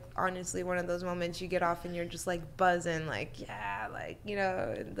was like honestly one of those moments you get off and you're just like buzzing, like you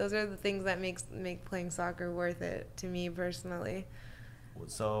know, those are the things that make playing soccer worth it to me personally.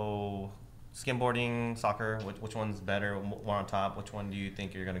 So, skimboarding, soccer, which one's better? More on top? Which one do you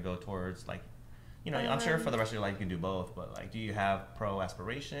think you're gonna go towards? Like, you know, I'm sure for the rest of your life you can do both, but like, do you have pro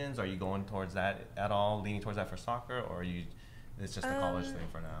aspirations? Are you going towards that at all, leaning towards that for soccer, or it's just a college thing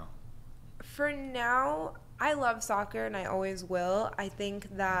for now? For now, I love soccer and I always will. I think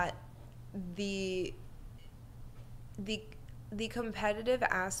that the competitive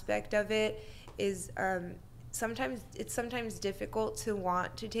aspect of it is sometimes difficult to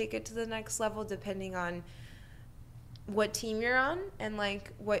want to take it to the next level depending on what team you're on and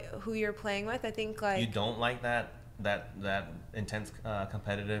like who you're playing with. I think like you don't like that intense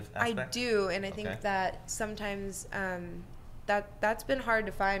competitive aspect? I do, and I think that sometimes that's been hard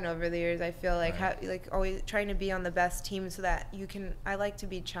to find over the years. I feel like like always trying to be on the best team so that you can. I like to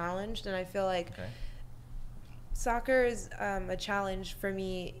be challenged, and I feel like soccer is a challenge for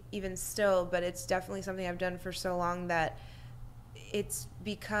me even still, but it's definitely something I've done for so long that it's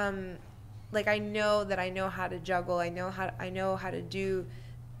become like I know how to juggle. I know how to do.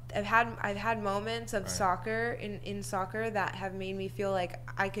 I've had moments of soccer in soccer that have made me feel like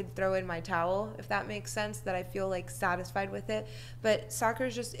I could throw in my towel, if that makes sense, that I feel like satisfied with it. But soccer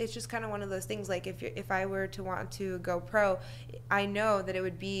is just kind of one of those things. Like if I were to want to go pro, I know that it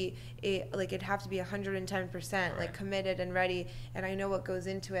would be it'd have to be 110% like committed and ready, and I know what goes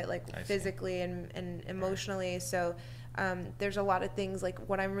into it, like physically and emotionally. So there's a lot of things. Like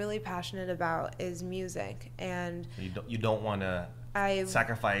what I'm really passionate about is music, and you don't want to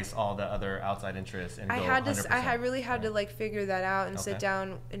sacrifice all the other outside interests and I really had to like figure that out and sit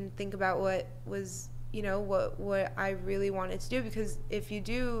down and think about what was what I really wanted to do, because if you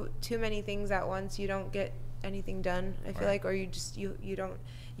do too many things at once, you don't get anything done, I feel like, or you just you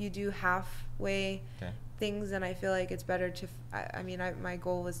do halfway things, and I feel like it's better to my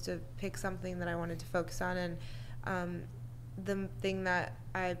goal was to pick something that I wanted to focus on, and the thing that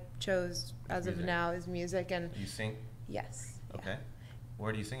I chose as of now is music. And you sing? Yes. Okay.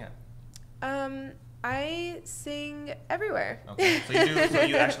 Where do you sing at? I sing everywhere. Okay. So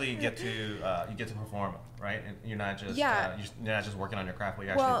you actually get to perform, right? And you're not just you're not just working on your craft, but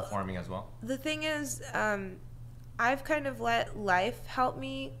you're actually performing as well. The thing is, I've kind of let life help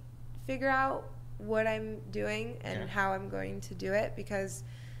me figure out what I'm doing and how I'm going to do it, because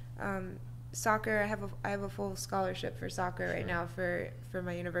soccer, I have a full scholarship for soccer right now for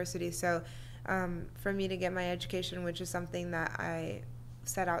my university. So for me to get my education, which is something that I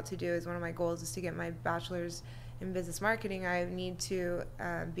set out to do, is one of my goals, is to get my bachelor's in business marketing. I need to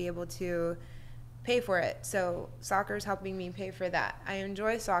be able to pay for it. So soccer is helping me pay for that. I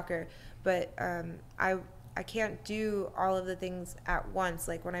enjoy soccer, but I can't do all of the things at once.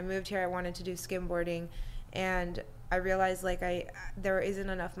 Like when I moved here, I wanted to do skimboarding, and I realized like there isn't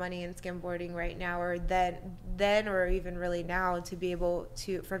enough money in skimboarding right now, or then or even really now,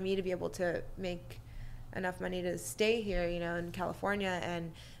 for me to be able to make enough money to stay here, in California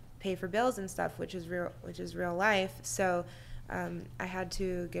and pay for bills and stuff, which is real life. So I had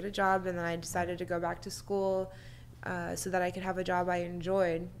to get a job, and then I decided to go back to school so that I could have a job I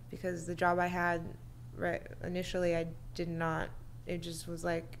enjoyed, because the job I had initially I did not. It just was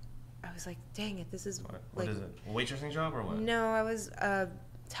like, I was like, dang it, this is what is it? A waitressing job or what? No, I was a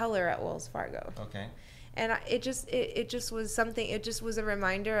teller at Wells Fargo. Okay. And it just was something. It just was a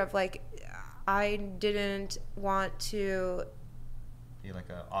reminder of like, I didn't want to be like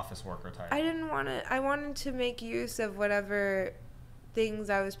an office worker type. I wanted to make use of whatever things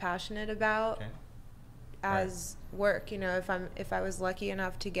I was passionate about as work. If I was lucky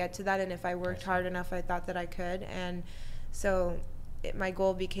enough to get to that, and if I worked hard enough, I thought that I could. And so my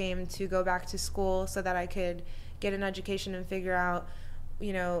goal became to go back to school so that I could get an education and figure out,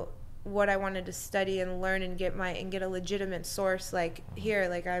 what I wanted to study and learn, and get a legitimate source. Like here,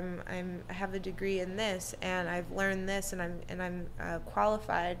 like I have a degree in this, and I've learned this, and I'm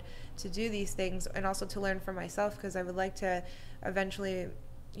qualified to do these things, and also to learn for myself, because I would like to eventually,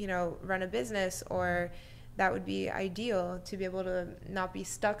 run a business, or that would be ideal, to be able to not be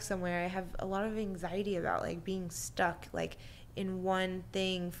stuck somewhere. I have a lot of anxiety about like being stuck like in one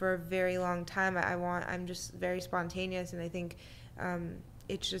thing for a very long time. I'm just very spontaneous, and I think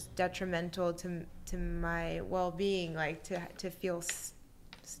it's just detrimental to my well-being, like to feel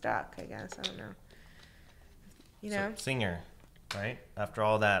stuck, I guess. I don't know. So, singer, right? After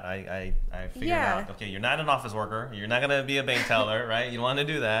all that, I figured out, okay, you're not an office worker, you're not going to be a bank teller, right? You don't want to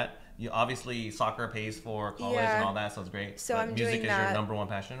do that. You obviously, soccer pays for college and all that, so it's great. So but I'm music doing is your number one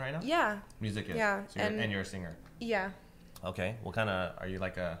passion right now? Yeah. Music is. Yeah. So and you're a singer. Yeah. Okay. What kind of, are you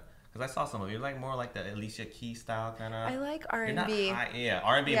like because I saw some of you, like more like the Alicia Keys style kind of. I like R&B.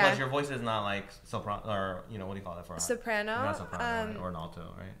 R&B, but your voice is not like soprano, or what do you call it for? Soprano. You're not soprano, right? Or an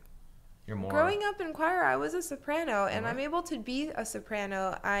alto, right? You're more. Growing up in choir, I was a soprano, and I'm able to be a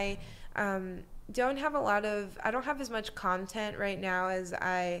soprano. I don't have as much content right now as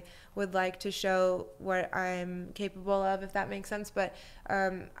I would like to show what I'm capable of, if that makes sense. But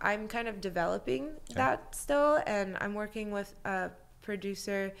I'm kind of developing that still, and I'm working with a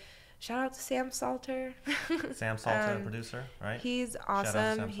producer. Shout out to Sam Salter. Sam Salter, producer, right? He's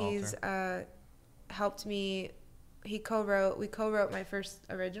awesome. He's helped me. We co-wrote my first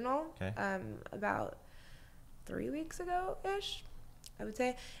original about 3 weeks ago ish, I would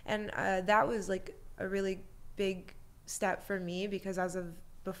say. And that was like a really big step for me, because as of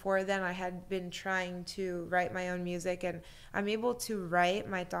before then I had been trying to write my own music, and I'm able to write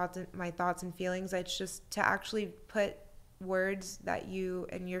my thoughts and feelings. It's just to actually put words that you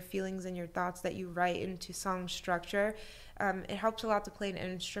and your feelings and your thoughts that you write into song structure. It helps a lot to play an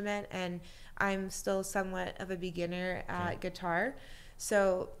instrument, and I'm still somewhat of a beginner at guitar.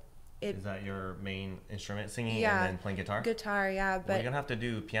 So is that your main instrument, singing and then playing guitar? Guitar, yeah. But well, you're gonna have to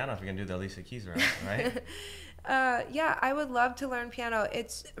do piano if you're gonna do the Alicia Keys, right? Yeah, I would love to learn piano.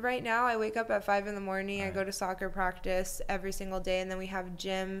 It's right now I wake up at 5 a.m. Right. I go to soccer practice every single day, and then we have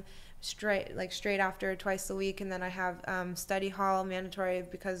gym straight after twice a week, and then I have study hall mandatory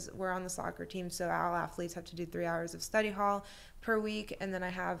because we're on the soccer team, so all athletes have to do 3 hours of study hall per week, and then I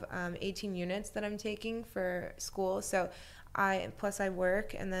have 18 units that I'm taking for school. So I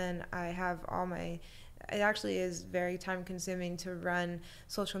work, and then I have it actually is very time consuming to run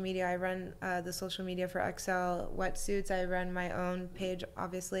social media. I run the social media for XL Wetsuits. I run my own page,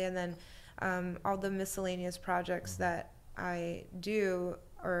 obviously, and then all the miscellaneous projects that I do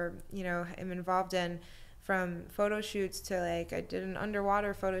or, am involved in, from photo shoots to I did an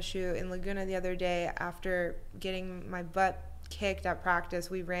underwater photo shoot in Laguna the other day after getting my butt kicked at practice.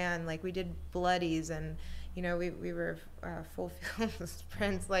 We ran, we did bloodies, and, we were full field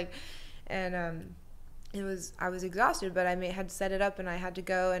sprints, and I was exhausted, but I had set it up and I had to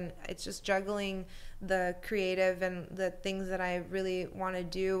go, and it's just juggling the creative and the things that I really want to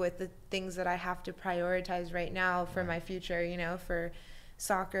do with the things that I have to prioritize right now for my future. For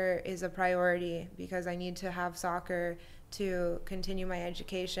soccer is a priority because I need to have soccer to continue my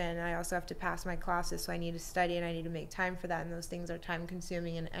education. I also have to pass my classes, so I need to study and I need to make time for that, and those things are time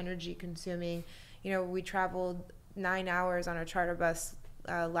consuming and energy consuming. We traveled 9 hours on a charter bus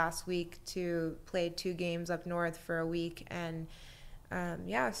last week to play 2 games up north for a week, and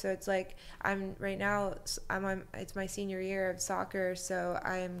so it's I'm right now it's my senior year of soccer, so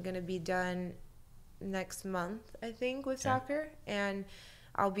I'm gonna be done next month, I think, with soccer, and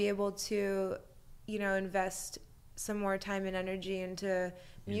I'll be able to invest some more time and energy into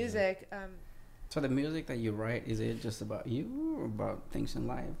music. So the music that you write, is it just about you or about things in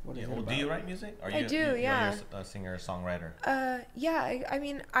life? What is it about? Do you write music? I do, yeah. You're a singer-songwriter? Yeah. I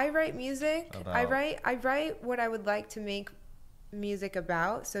mean, I write music. I write what I would like to make music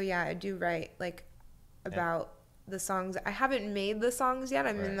about. So yeah, I do write about the songs. I haven't made the songs yet.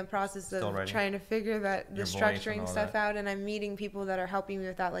 I'm in the process of trying to figure the structuring stuff out, and I'm meeting people that are helping me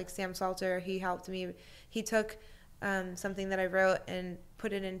with that, like Sam Salter. He helped me. He took something that I wrote and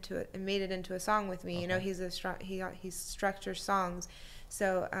put it into it and made it into a song with me. Okay. He structures songs,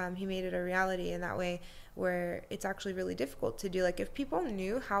 so he made it a reality in that way, where it's actually really difficult to do. If people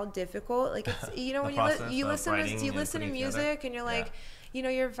knew how difficult, it's when you listen to music and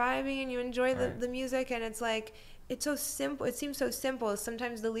you're you're vibing and you enjoy the music, and it's it's so simple. It seems so simple.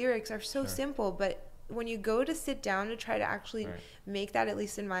 Sometimes the lyrics are so simple, but when you go to sit down to try to actually make that, at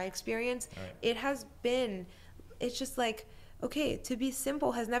least in my experience, it's just okay, to be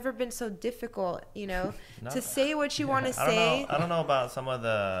simple has never been so difficult, to say what you want to say. I don't know about some of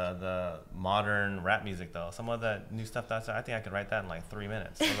the modern rap music, though. Some of the new stuff I think I could write that in 3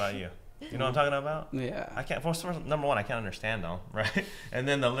 minutes. What about you? You know what I'm talking about? Yeah. I can't. First, number one, I can't understand them, right? And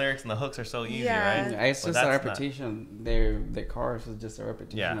then the lyrics and the hooks are so easy, right? It's just a repetition. The chorus is just a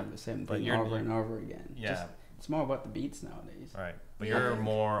repetition of the same thing over and over again. Yeah. It's more about the beats nowadays. Right. But you're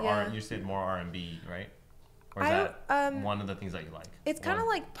more you said more R&B, right? Or is that one of the things that you like? It's kind of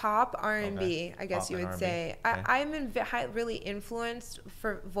like pop R&B, I guess you would say. Okay. I'm really influenced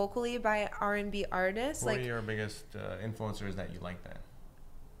vocally by R&B artists. What are your biggest influencers that you like then?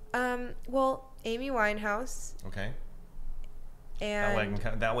 Well, Amy Winehouse. Okay. And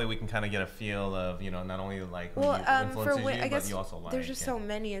that way we can kind of get a feel of not only who influences you, but you also like. There's just so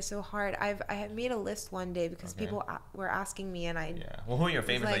many. It's so hard. I had made a list one day because people were asking me, and I. Yeah. Well, who are your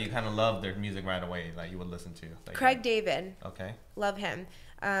favorites that you kind of love their music right away that you would listen to? Craig David. Okay. Love him.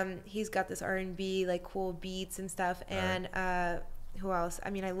 He's got this R&B cool beats and stuff. And who else?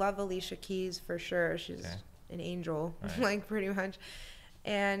 I mean, I love Alicia Keys for sure. She's an angel, pretty much.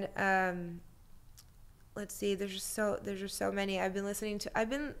 And let's see, there's just so many. I've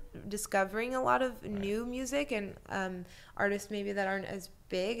been discovering a lot of new music and artists maybe that aren't as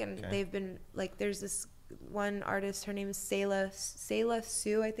big, and they've been there's this one artist, her name is Selah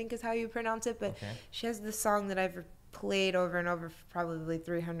Sue, I think is how you pronounce it, but she has this song that I've played over and over probably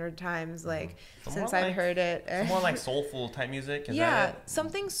 300 times, like since I've heard it. More like soulful type music. Is yeah, that it?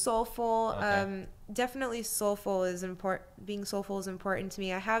 Something soulful. Okay. Definitely soulful is important. Being soulful is important to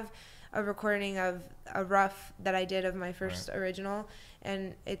me. I have a recording of a rough that I did of my first original,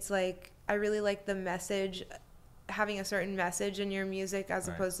 and it's like I really like the message, having a certain message in your music as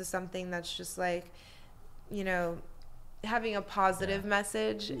opposed to something that's just like, you know, having a positive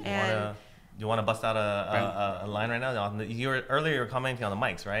message. You want to bust out a line right now? Earlier you were commenting on the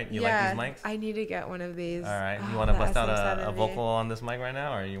mics, right? You like these mics? I need to get one of these. All right. You want to bust out a vocal on this mic right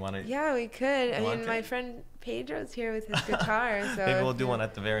now, or you want to? Yeah, we could. I mean, my friend Pedro's here with his guitar. So maybe we'll do one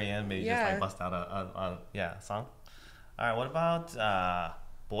at the very end. Maybe just like bust out a song. All right. What about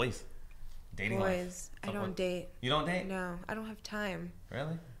boys? Dating life? I don't date. You don't date? No, I don't have time.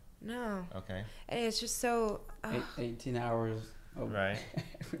 Really? No. Okay. And it's just so... 18 hours. Right.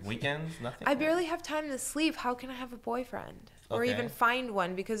 Weekends? Nothing? I barely have time to sleep. How can I have a boyfriend? Or even find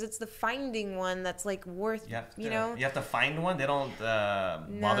one? Because it's the finding one that's like worth, you know? You have to find one? They don't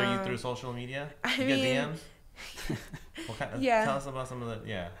bother you through social media? You get DMs? Tell us about some of the...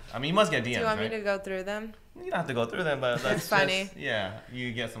 Yeah. I mean, you must get DMs, right? Do you want me to go through them? You don't have to go through them, but that's funny.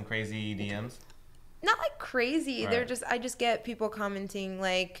 You get some crazy DMs. Not like crazy. Right. I just get people commenting,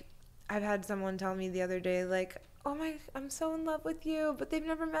 like, I've had someone tell me the other day, like, oh my, I'm so in love with you, but they've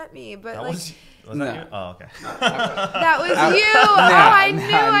never met me. But that was that you? Oh, okay. That was you.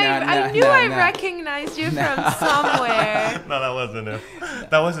 I knew I recognized you from somewhere. No, that wasn't him.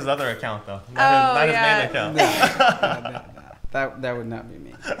 That was his other account, though. Not his main account. That would not be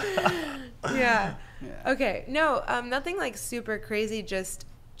me. Yeah. Okay. No, nothing like super crazy. Just.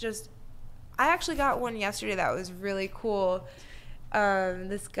 I actually got one yesterday that was really cool.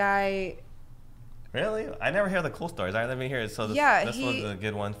 This guy. Really? I never hear the cool stories. I never hear it. So this was a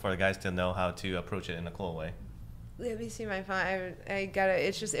good one for the guys to know how to approach it in a cool way. Let me see my phone. I got it.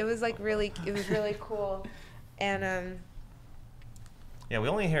 It was really cool. And yeah, we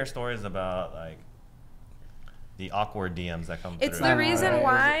only hear stories about like the awkward DMs that come through. It's the reason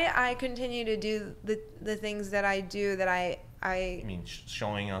why I continue to do the things that I do, that I mean,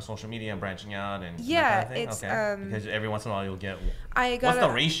 showing on social media and branching out and that kind of thing? It's because every once in a while you'll get what's the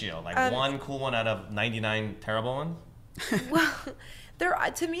ratio, like one cool one out of 99 terrible ones? Well,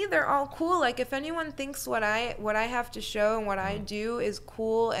 to me they're all cool. Like if anyone thinks what I have to show and what I do is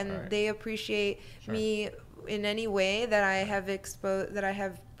cool and they appreciate me in any way that I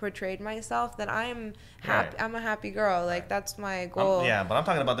have portrayed myself, then I'm happy. I'm a happy girl. Like that's my goal. But I'm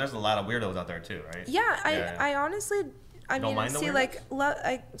talking about there's a lot of weirdos out there too, right? I honestly, I mean, see, like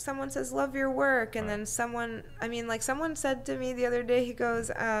someone says love your work, and then someone said to me the other day, he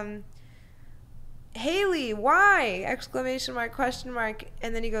goes, Haley, why? Exclamation mark, question mark,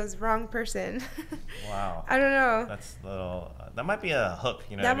 and then he goes, wrong person. Wow. I don't know. That's a little. That might be a hook.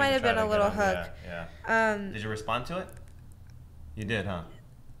 You know. That might have been a little hook. Yeah. Did you respond to it? You did, huh?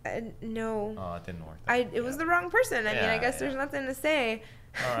 No. Oh, it didn't work. It was the wrong person. I mean, I guess there's nothing to say.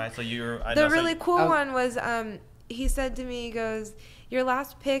 All right, so the really cool one was he said to me, he goes, your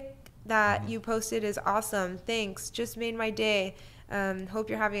last pic that you posted is awesome. Thanks. Just made my day. Hope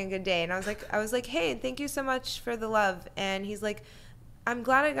you're having a good day. And I was like, hey, thank you so much for the love. And he's like, I'm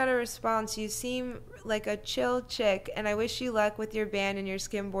glad I got a response. You seem like a chill chick, and I wish you luck with your band and your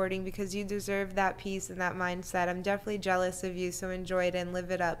skimboarding because you deserve that peace and that mindset. I'm definitely jealous of you, so enjoy it and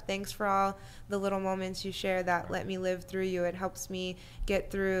live it up. Thanks for all the little moments you share that let me live through you. It helps me get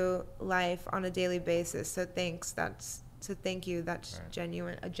through life on a daily basis. So thanks. Thank you. That's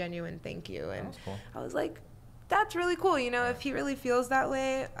a genuine thank you. And cool. I was like, that's really cool. You know, if he really feels that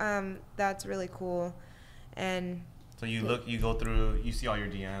way, that's really cool. And so you go through, you see all your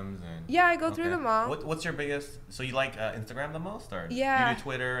DMs and I go through them all. What's your biggest? So you like Instagram the most, or you do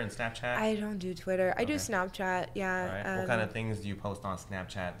Twitter and Snapchat? I don't do Twitter. I do Snapchat. Yeah. All right. What kind of things do you post on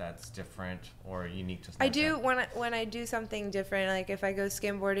Snapchat that's different or unique to Snapchat? I do when I do something different, like if I go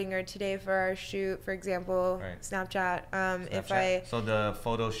skimboarding or today for our shoot, for example, Snapchat. So the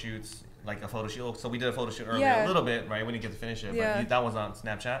photo shoots. Like a photo shoot. So we did a photo shoot earlier, a little bit, right? We didn't get to finish it, but that was on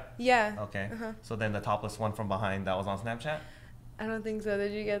Snapchat. Yeah. Okay. So then the topless one from behind, that was on Snapchat. I don't think so.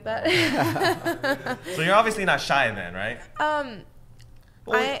 Did you get that? So you're obviously not shy then, right?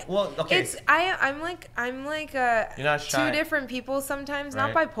 Okay. I'm like you're not shy. Two different people sometimes.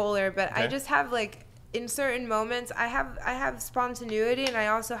 Not bipolar, but I just have like in certain moments I have spontaneity, and I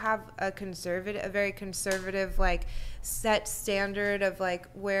also have a very conservative like set standard of like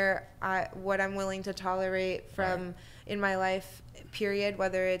what I'm willing to tolerate from in my life, period,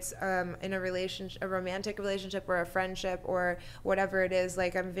 whether it's in a romantic relationship or a friendship or whatever it is.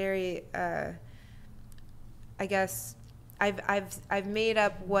 Like I'm very I I guess I've made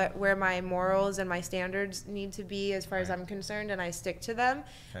up where my morals and my standards need to be as far as I'm concerned, and I stick to them.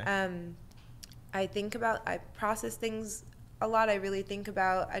 Okay. I process things a lot. I really think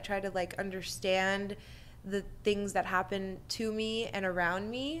about, I try to like understand the things that happen to me and around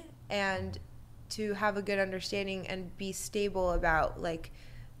me, and to have a good understanding and be stable about like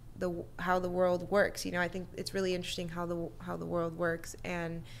how the world works. You know, I think it's really interesting how the world works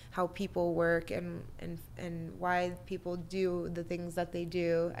and how people work and why people do the things that they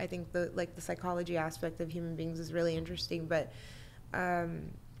do. I think the psychology aspect of human beings is really interesting. But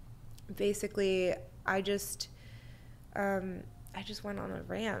basically, I just went on a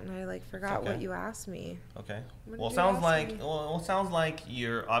rant and I like forgot what you asked me. Okay. Well, it sounds like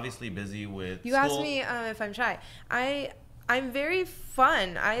you're obviously busy with You asked me if I'm shy. I'm very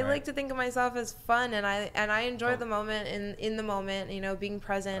fun. I like to think of myself as fun, and I enjoy the moment in the moment, you know, being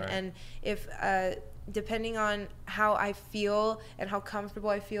present. And if depending on how I feel and how comfortable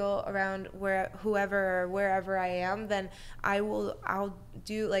I feel around whoever or wherever I am, then I'll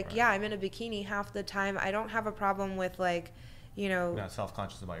do like I'm in a bikini half the time. I don't have a problem with like, you know, you're not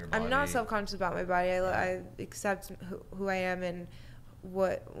self-conscious about your body. I'm not self-conscious about my body. I accept who I am and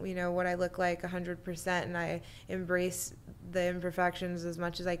what I look like 100%, and I embrace the imperfections as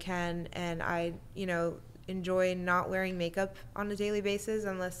much as I can, and I enjoy not wearing makeup on a daily basis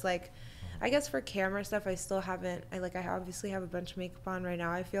unless like I guess for camera stuff I still haven't I obviously have a bunch of makeup on right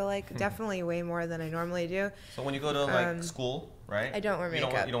now. I feel like definitely way more than I normally do. So when you go to like school, right? I don't wear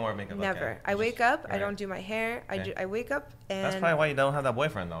makeup. You don't wear makeup. Never. Okay. I wake up. I don't do my hair. Okay. I wake up and. That's probably why you don't have that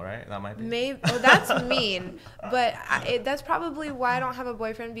boyfriend though, right? That might be. Maybe. Oh, that's mean. But that's probably why I don't have a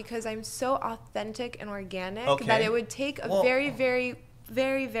boyfriend, because I'm so authentic and organic that it would take a very, very,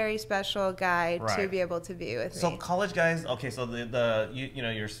 very, very special guy to be able to be with me. So college guys, okay. So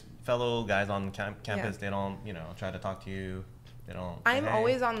your fellow guys on campus, they don't try to talk to you. I'm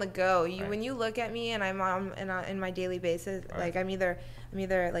always on the go. When you look at me and I'm on in my daily basis, like I'm either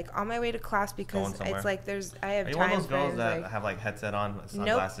like on my way to class because it's like I have time. Are you one of those girls that have like headset on,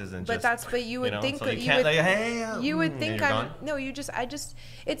 sunglasses, and but you would think that you would think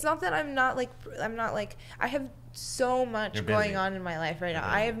it's not that I'm not like I have so much going on in my life right now.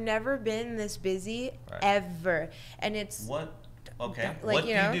 I have never been this busy ever, and it's what. Okay. Like,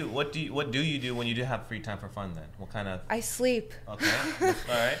 what do you do when you do have free time for fun then? What kind of? I sleep. Okay. All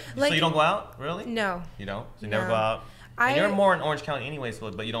right. So you don't go out, really? No. You don't? So you never go out? And you're more in Orange County anyway,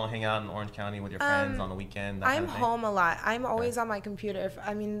 but you don't hang out in Orange County with your friends on the weekend? I'm home a lot. I'm always on my computer.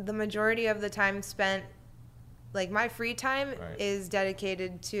 The majority of the time spent, like my free time is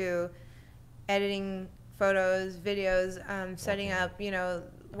dedicated to editing photos, videos, setting up,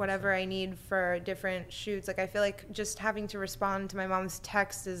 whatever I need for different shoots. Like I feel like just having to respond to my mom's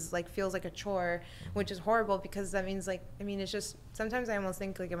text feels like a chore, which is horrible, because that means it's just sometimes I almost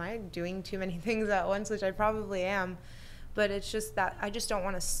think like, am I doing too many things at once, which I probably am. But it's just that I just don't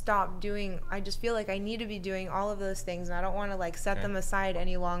want to stop doing. I just feel like I need to be doing all of those things, and I don't want to like set them aside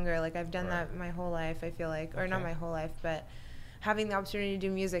any longer. Like I've done that my whole life, I feel like, or not my whole life, but having the opportunity to do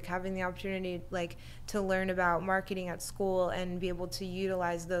music, having the opportunity like to learn about marketing at school and be able to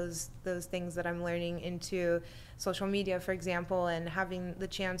utilize those things that I'm learning into social media, for example, and having the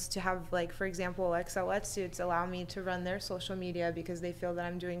chance to have, like, for example, XL Wetsuits allow me to run their social media because they feel that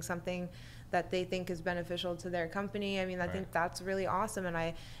I'm doing something that they think is beneficial to their company. I think that's really awesome,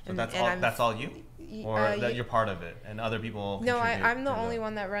 and that's all you, or that you're part of it, and other people. No, I'm the only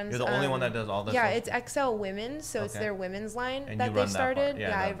one that runs. You're the only one that does all this. Yeah, it's XL Women, so it's their women's line that they started.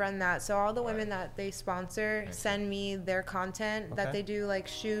 I run that. So all the women that they sponsor send me their content that they do, like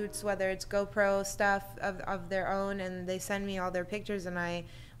shoots, whether it's GoPro stuff of their own, and they send me all their pictures, and I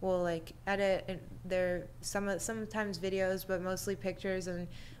will like edit their sometimes videos, but mostly pictures, and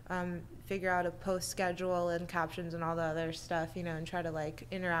figure out a post schedule and captions and all the other stuff, and try to like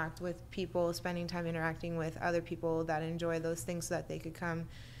interact with people, spending time interacting with other people that enjoy those things, so that they could come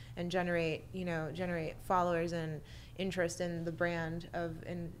and generate followers and interest in the brand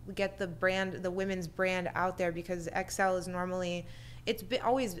and get the women's brand out there, because XL is normally, they've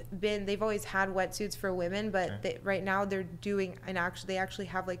always had wetsuits for women, but right now they're doing they actually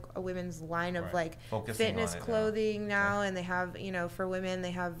have like a women's line of like fitness clothing now, and they have for women they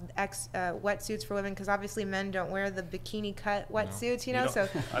have wetsuits for women, because obviously men don't wear the bikini cut wetsuits, so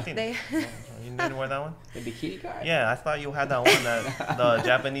I think you didn't wear that one, the bikini cut. Yeah, I thought you had that one, the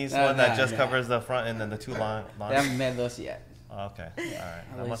Japanese one that just covers the front and then the two lines. They haven't made those yet. Okay, all right.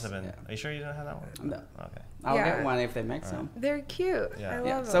 That must have been. Are you sure you didn't have that one? No. Okay. I'll get one if they make some. They're cute. Yeah. I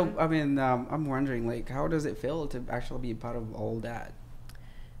love them. So I'm wondering, like, how does it feel to actually be part of all that?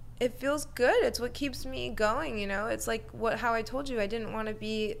 It feels good. It's what keeps me going, you know. It's like how I told you, I didn't want to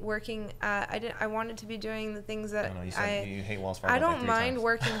be working I wanted to be doing the things that you said you hate Wells Fargo. I don't mind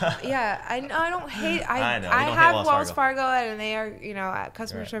working. Yeah, I don't hate I know. I have Wells Fargo and they are, you know,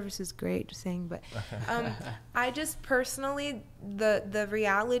 customer service is great, just saying, but I just personally the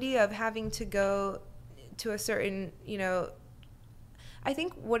reality of having to go to a certain, you know, I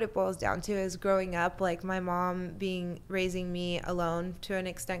think what it boils down to is growing up, like my mom raising me alone to an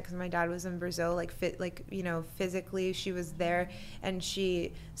extent because my dad was in Brazil, like you know, physically she was there and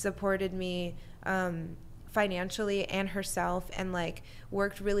she supported me financially and herself, and like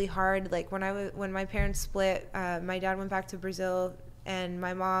worked really hard. Like when my parents split, my dad went back to Brazil and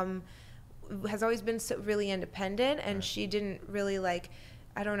my mom has always been really independent, and she didn't really like,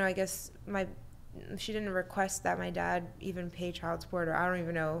 I don't know, I guess she didn't request that my dad even pay child support, or I don't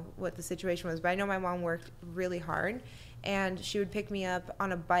even know what the situation was, but I know my mom worked really hard, and she would pick me up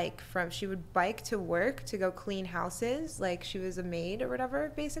on a bike she would bike to work to go clean houses, like she was a maid or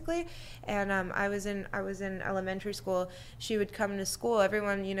whatever, basically. And I was in elementary school. She would come to school.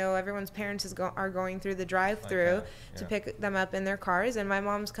 Everyone's parents are going through the drive-through to pick them up in their cars, and my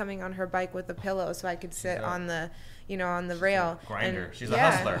mom's coming on her bike with a pillow so I could sit on the rail. Grinder. She's a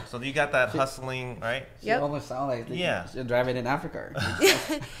hustler. So you got that hustling, right? She almost sounds like you're driving in Africa.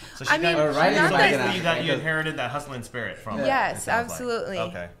 So she you inherited that hustling spirit from her. Yes, absolutely. Like.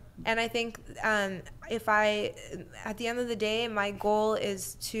 Okay. And I think at the end of the day, my goal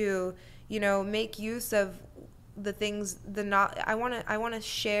is to, you know, make use of the things, I want to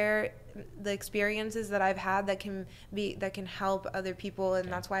share the experiences that I've had that can help other people, and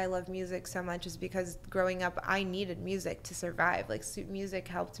that's why I love music so much, is because growing up I needed music to survive. Like music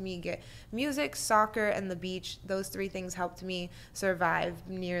helped me get music, soccer, and the beach. Those three things helped me survive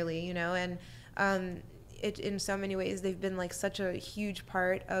nearly, you know, and in so many ways they've been like such a huge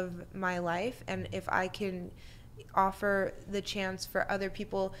part of my life. And if I can offer the chance for other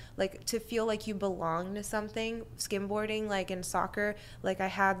people, like, to feel like you belong to something, skimboarding, like in soccer, like I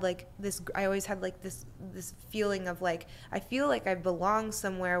always had like this feeling of like, I feel like I belong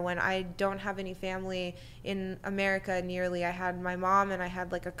somewhere when I don't have any family in America nearly. I had my mom and I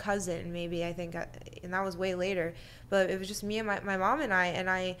had like a cousin maybe, I think, and that was way later, but it was just me and my mom and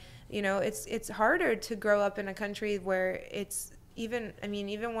I, you know, it's harder to grow up in a country where it's, even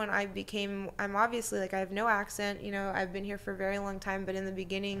when I'm obviously, like, I have no accent, you know, I've been here for a very long time, but in the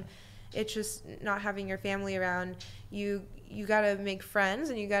beginning, it's just not having your family around. You gotta make friends,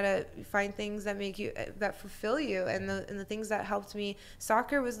 and you gotta find things that fulfill you. And the things that helped me,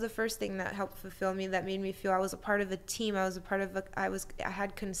 soccer was the first thing that helped fulfill me, that made me feel I was a part of a team. I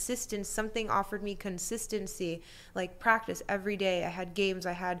had consistency. Something offered me consistency, like practice every day. I had games.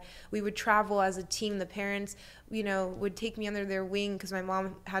 We would travel as a team. The parents, you know, would take me under their wing because my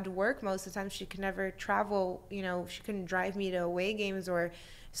mom had to work most of the time. She could never travel. You know, she couldn't drive me to away games,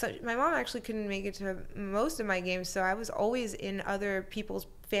 so my mom actually couldn't make it to most of my games, so I was always in other people's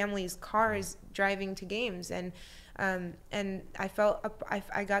families' cars driving to games, and I felt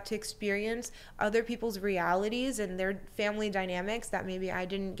I got to experience other people's realities and their family dynamics that maybe I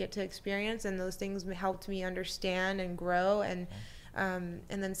didn't get to experience, and those things helped me understand and grow. And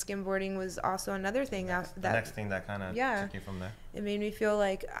then skimboarding was also anher thing the next thing that kind of took you from there. It made me feel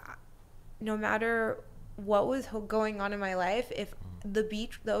like no matter what was going on in my life, if the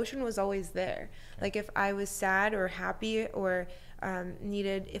ocean was always there. Like if I was sad or happy or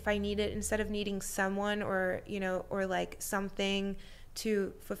if I needed, instead of needing someone or, you know, or like something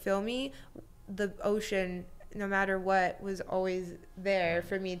to fulfill me, the ocean, no matter what, was always there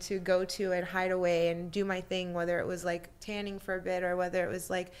for me to go to and hide away and do my thing, whether it was like tanning for a bit or whether it was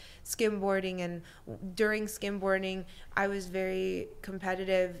like skimboarding. And during skimboarding, I was very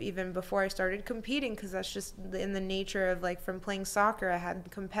competitive even before I started competing, because that's just in the nature of, like, from playing soccer, I had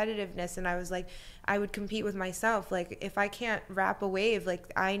competitiveness, and I was like, I would compete with myself. Like, if I can't wrap a wave,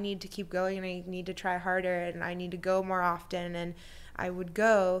 like, I need to keep going and I need to try harder and I need to go more often. And I would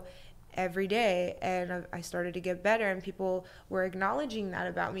go every day, and I started to get better, and people were acknowledging that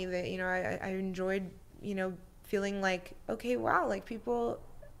about me, that, you know, I enjoyed, you know, feeling like, okay, wow, like people,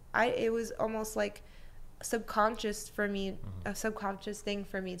 it was almost like subconscious for me, a subconscious thing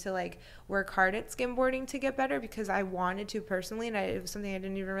for me to like work hard at skimboarding to get better, because I wanted to personally, and it was something I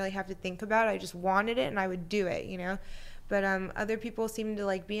didn't even really have to think about. I just wanted it and I would do it, you know. But other people seem to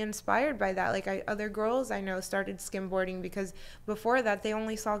like be inspired by that. Like other girls I know started skimboarding because before that they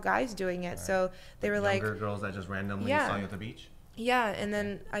only saw guys doing it. Right. So they were like younger girls that just randomly saw you at the beach. Yeah, and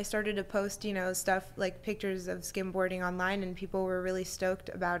then I started to post, stuff like pictures of skimboarding online, and people were really stoked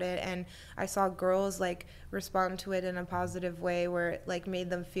about it. And I saw girls like respond to it in a positive way, where it like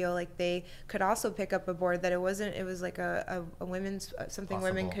made them feel like they could also pick up a board. That it was like a women's something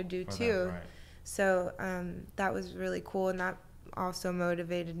possible women could do too. Them, right. So that was really cool, and that also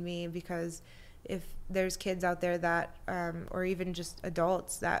motivated me, because if there's kids out there that or even just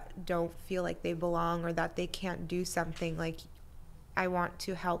adults that don't feel like they belong or that they can't do something, like I want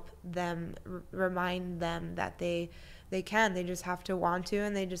to help them, remind them that they can. They just have to want to,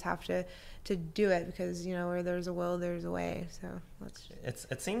 and they just have to do it, because where there's a will, there's a way. So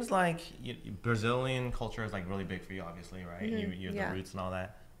it seems like Brazilian culture is like really big for you, obviously, right? Mm-hmm. You have the roots and all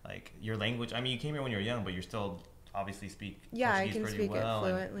that. Like your language. I mean, you came here when you were young, but you're still obviously speak Portuguese I can pretty speak well.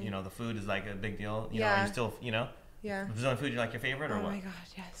 it fluently. And, the food is like a big deal. You yeah. know, are you still Yeah. Brazilian food, you like your favorite or what? Oh my god,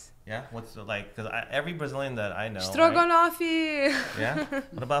 yes. Yeah? What's like, because every Brazilian that I know. Strogonoff. Right? Yeah?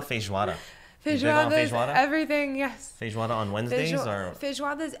 What about feijoada? Feijoada? Everything, yes. Feijoada on Wednesdays or?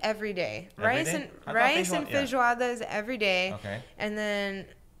 Feijoada is every day. Every Rice and feijoada is every day. Okay. And then,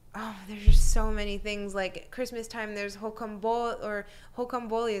 there's just so many things. Like Christmas time, there's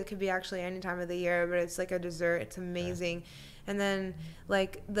rocambole. It could be actually any time of the year, but it's like a dessert. It's amazing. Okay. And then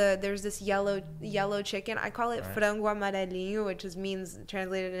like there's this yellow chicken. I call it frango amarelinho, which means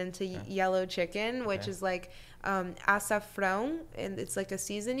translated into yellow chicken, which is like açafrão, and it's like a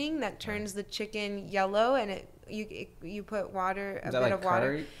seasoning that turns the chicken yellow, and you put water, a bit of water.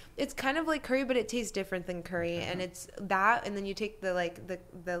 Curry? It's kind of like curry, but it tastes different than curry, and it's that, and then you take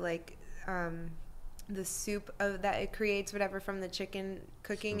the soup of that it creates, whatever, from the chicken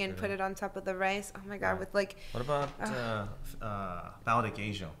cooking, and put it on top of the rice. Oh my god, with like. What about pão de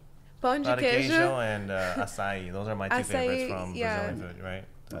queijo? Pão de queijo and açaí. Those are my two favorites from Brazilian food, right?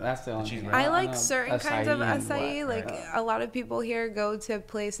 That's the only I like certain kinds of açaí. Like a lot of people here go to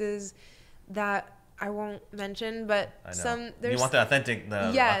places that I won't mention, but there's. You want the authentic,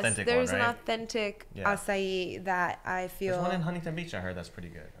 authentic there's one, right? an authentic açaí that I feel. There's one in Huntington Beach. I heard that's pretty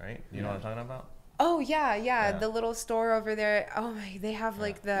good, right? You know what I'm talking about? Oh yeah, the little store over there. Oh my, they have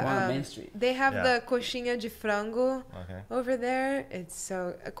like the Main Street. They have the coxinha de frango over there. It's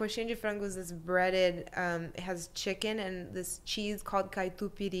so a coxinha de frango is this breaded. It has chicken and this cheese called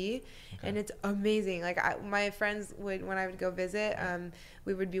catupiry, and it's amazing. Like my friends would, when I would go visit,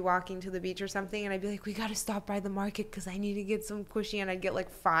 we would be walking to the beach or something, and I'd be like, we gotta stop by the market because I need to get some coxinha, and I'd get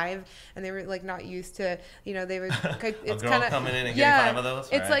like 5, and they were like not used to, they would. It's kind of coming in and getting 5 of those.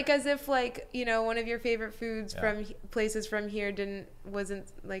 It's like as if like one of your favorite foods from places from here wasn't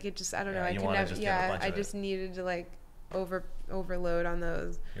like it just, I don't know, I can never, I just needed to like overload on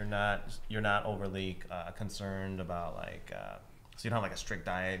those. You're not overly concerned about like so you don't have like a strict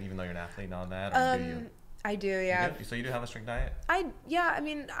diet even though you're an athlete and all that, or do you? I do, yeah. So you do have a strict diet? I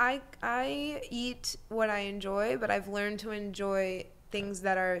mean, I eat what I enjoy, but I've learned to enjoy things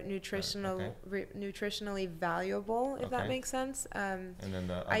that are nutritionally valuable, if that makes sense. And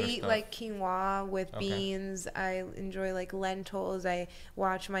then I eat like quinoa with beans. I enjoy like lentils. I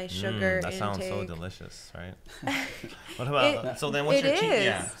watch my sugar intake. That sounds so delicious, right? What about so then what's your cheat?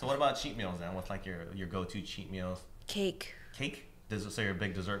 Yeah. So what about cheat meals then? What's like your go-to cheat meals? Cake. So you're a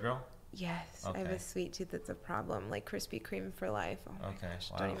big dessert girl? Yes, I have a sweet tooth that's a problem. Like Krispy Kreme for life. Oh my gosh,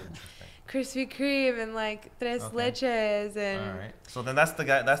 wow. Krispy Kreme and like tres leches and. All right. So then that's the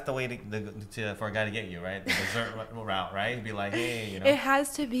way for a guy to get you, right? The dessert route, right? He'd be like, hey, It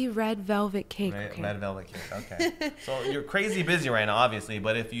has to be red velvet cake. Red velvet cake. Okay. So you're crazy busy right now, obviously.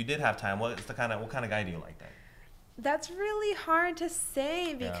 But if you did have time, what kind of guy do you like then? That's really hard to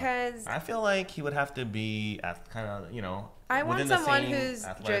say because I feel like he would have to be I want someone who's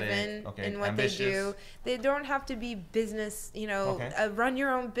driven in what ambitious. they do. They don't have to be business, run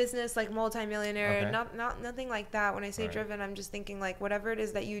your own business like multimillionaire. Nothing like that. When I say driven, I'm just thinking like whatever it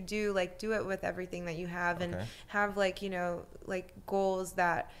is that you do, like do it with everything that you have and have like like goals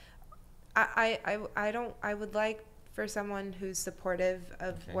that I would like for someone who's supportive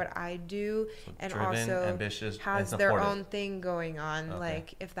of what I do, and driven, also ambitious, has their own thing going on.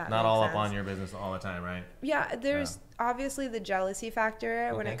 Like if that not makes all sense. up on your business all the time, right? Yeah, there's obviously the jealousy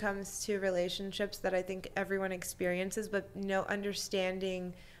factor when it comes to relationships that I think everyone experiences, but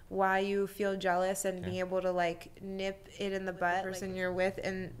understanding why you feel jealous and being able to like nip it in the butt, the person you're with,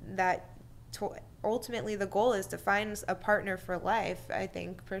 and that ultimately the goal is to find a partner for life. I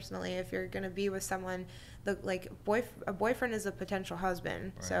think personally, if you're going to be with someone, a boyfriend is a potential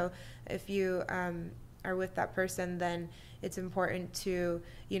husband. Right. So if you are with that person, then it's important to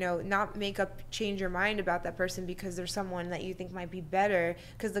not change your mind about that person because there's someone that you think might be better,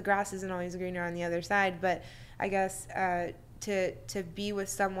 because the grass isn't always greener on the other side. But I guess to be with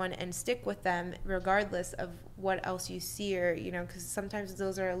someone and stick with them regardless of what else you see, or because sometimes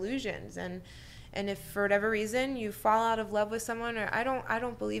those are illusions. And if for whatever reason you fall out of love with someone, or I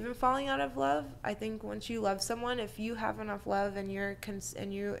don't believe in falling out of love. I think once you love someone, if you have enough love and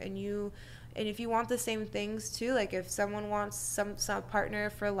if you want the same things too, like if someone wants some partner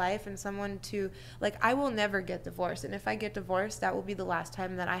for life and someone to, like, I will never get divorced. And if I get divorced, that will be the last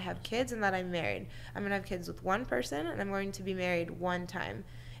time that I have kids and that I'm married. I'm going to have kids with one person, and I'm going to be married one time.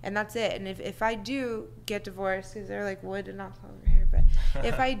 And that's it. And if I do get divorced, because they're like wood and not over here, but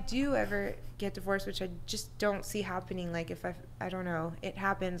if I do ever get divorced, which I just don't see happening, like if I don't know, it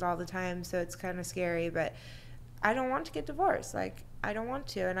happens all the time, so it's kind of scary, but I don't want to get divorced. Like, I don't want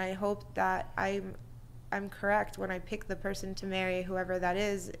to, and I hope that I'm correct when I pick the person to marry, whoever that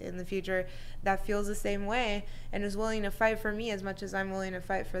is in the future, that feels the same way and is willing to fight for me as much as I'm willing to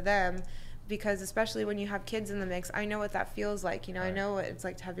fight for them. Because especially when you have kids in the mix, I know what that feels like. Right. I know what it's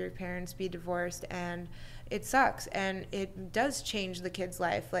like to have your parents be divorced, and it sucks, and it does change the kid's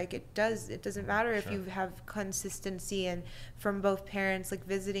life. Like, it doesn't matter if you have consistency and from both parents, like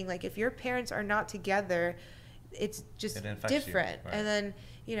visiting, like if your parents are not together, it's just different. Right. And then,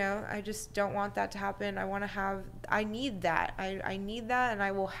 I just don't want that to happen. I need that. I need that, and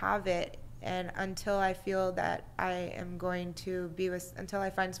I will have it. And until I feel that I am going to be until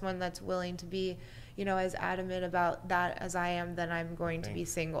I find someone that's willing to be, as adamant about that as I am, then I'm going to be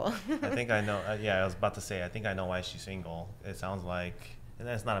single. I think I know. I was about to say, I think I know why she's single. It sounds like, and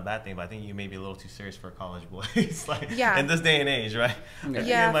that's not a bad thing, but I think you may be a little too serious for college boys. Like, in this day and age, right?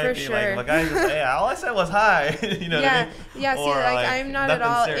 Yeah, for sure. Like, guy just, all I said was hi. I mean? Yeah. See, like I'm not at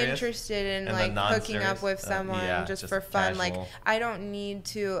all interested in like hooking up with someone just for fun. Casual. Like, I don't need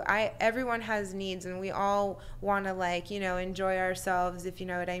to. Everyone has needs, and we all want to like enjoy ourselves, if you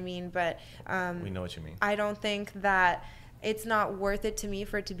know what I mean. But we know what you mean. I don't think that. It's not worth it to me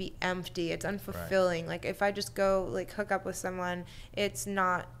for it to be empty. It's unfulfilling. Right. Like, if I just go like hook up with someone, it's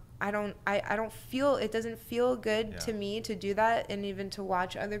not. I don't feel. It doesn't feel good to me to do that, and even to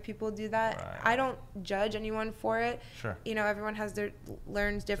watch other people do that. Right. I don't judge anyone for it. Sure. Everyone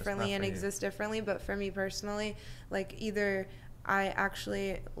learns differently and exists differently. But for me personally, like, either I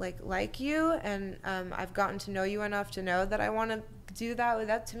actually like you, and I've gotten to know you enough to know that I want to do that.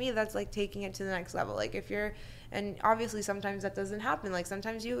 That to me, that's like taking it to the next level. Like, if you're. And obviously sometimes that doesn't happen. Like,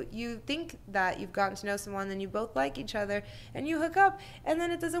 sometimes you think that you've gotten to know someone and you both like each other and you hook up and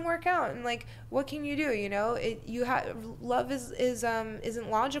then it doesn't work out. And like, what can you do? Love isn't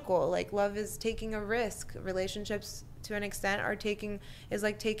logical. Like, love is taking a risk. Relationships to an extent is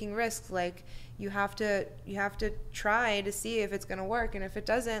like taking risks. Like, you have to try to see if it's going to work. And if it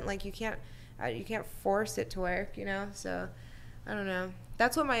doesn't, like, you can't force it to work, So I don't know.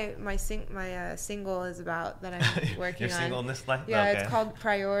 That's what my single is about that I'm working Your on. singleness life? Yeah, okay. It's called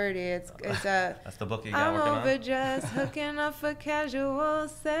Priority. It's That's the book you got working on? I'm over just hooking up for casual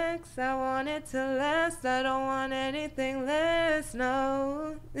sex. I want it to last. I don't want anything less.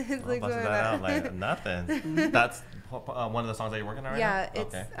 No. It's like busting that out like nothing. That's one of the songs that you're working on right now?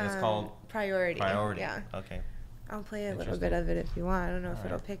 Yeah, it's called Priority. Yeah. Okay. I'll play a little bit of it if you want. I don't know if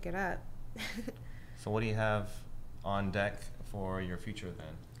it'll pick it up. So what do you have on deck for your future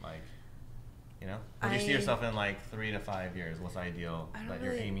then? Like, where do you see yourself in like 3 to 5 years? What's ideal that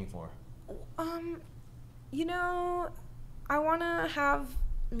you're aiming for? I want to have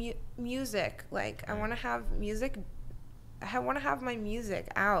music. Like, I want to have music. I want to have my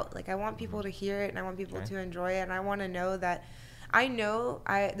music out. Like, I want people to hear it, and I want people to enjoy it, and I want to know that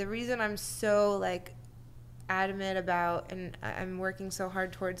the reason I'm so like adamant about and I'm working so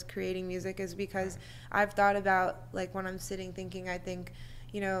hard towards creating music is because I've thought about, like, when I'm sitting thinking, I think,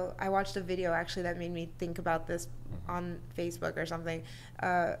 I watched a video actually that made me think about this on Facebook or something.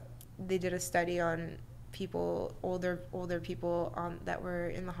 They did a study on people, older people that were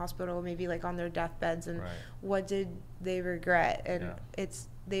in the hospital, maybe like on their deathbeds, and what did they regret? And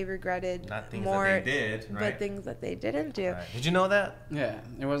they regretted not things more that they did, but things that they didn't do. Right. Did you know that? Yeah,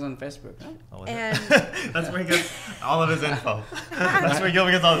 it was on Facebook. Huh? Oh, and that's where he gets all of his info. That's where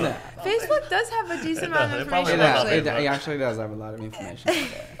Gilbert gets all of it. Facebook does have a decent amount of information. It actually does have a lot of information.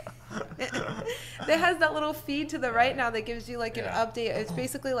 It has that little feed to the right now that gives you like an update. It's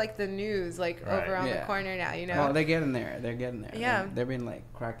basically like the news, like over on the corner now, Well, they're getting there. Yeah. They've been like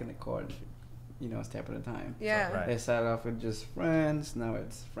cracking the code, a step at a time. Yeah. So, They started off with just friends. Now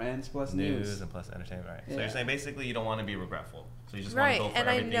it's friends plus news and plus entertainment. Right. So you're saying basically you don't want to be regretful. So you just want to go for and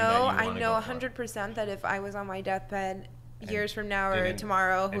everything that you want to go for. I know 100% that if I was on my deathbed years from now or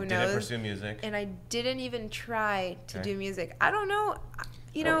tomorrow, who knows? Didn't pursue music. And I didn't even try to do music. I don't know.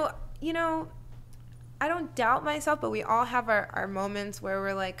 I don't doubt myself, but we all have our moments where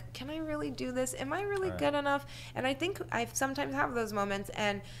we're like, can I really do this? Am I really good enough? And I think I sometimes have those moments,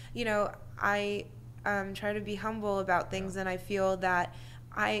 and you know, I try to be humble about things, and I feel that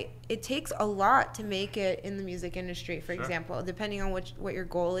it takes a lot to make it in the music industry, for example, depending on what your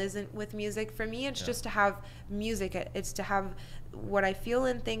goal is with music. For me, it's just to have music. It's to have what I feel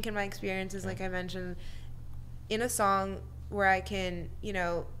and think in my experiences, like I mentioned, in a song where I can, you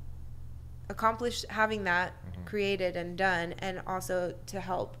know, accomplish having that created and done, and also to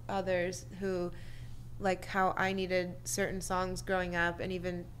help others who, like how I needed certain songs growing up, and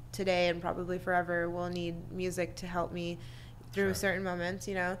even today and probably forever will need music to help me through certain moments,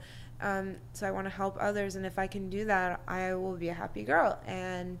 you know. So I want to help others, and if I can do that, I will be a happy girl.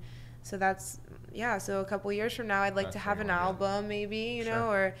 And so that's, so a couple years from now, I'd like to have an album, maybe, you know,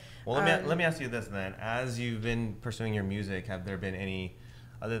 or... Well, let me ask you this then. As you've been pursuing your music, have there been any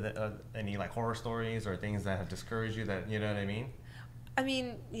any like horror stories or things that have discouraged you, that, you know what I mean? I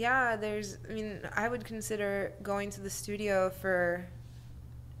mean, I would consider going to the studio for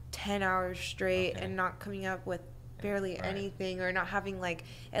 10 hours straight and not coming up with barely anything, or not having like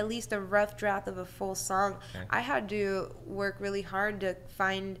at least a rough draft of a full song. I had to work really hard to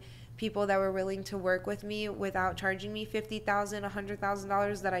find people that were willing to work with me without charging me $50,000,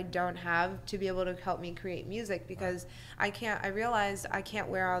 $100,000 that I don't have, to be able to help me create music, because I realized I can't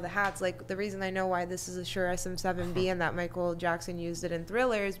wear all the hats. Like, the reason I know why this is a Shure SM7B and that Michael Jackson used it in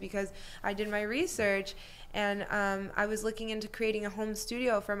Thriller is because I did my research, and I was looking into creating a home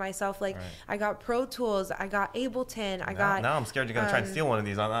studio for myself. Like, I got Pro Tools, I got Ableton, now I'm scared you're going to try to steal one of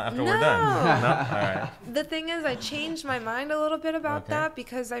these after we're done. No? All right. The thing is, I changed my mind a little bit about that,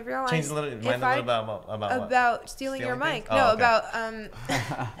 because I realized... Changed a little about stealing your mic.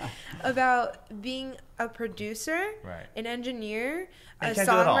 About being a producer, an engineer, a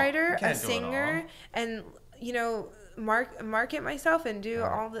songwriter, a singer, and, you know... market myself and do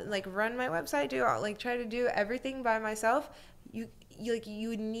all the, like, run my website, try to do everything by myself. You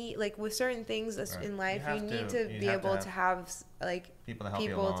need, like, with certain things in life, you need to be able to have like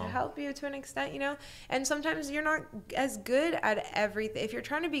people to help you to an extent, you know. And sometimes you're not as good at everything. If you're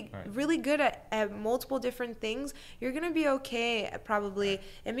trying to be really good at multiple different things, you're gonna be okay probably,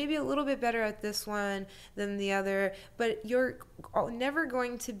 and maybe a little bit better at this one than the other, but you're never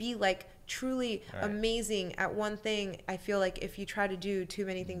going to be like truly amazing at one thing, I feel like, if you try to do too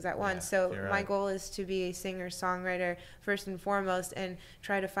many things at once. So my goal is to be a singer-songwriter first and foremost, and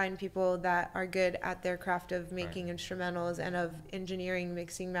try to find people that are good at their craft of making instrumentals and of engineering,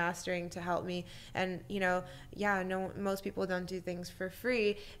 mixing, mastering, to help me. And, you know, most people don't do things for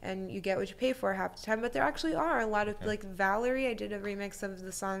free, and you get what you pay for half the time, but there actually are a lot of, like Valerie, I did a remix of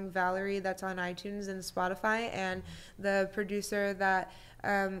the song Valerie that's on iTunes and Spotify, and the producer that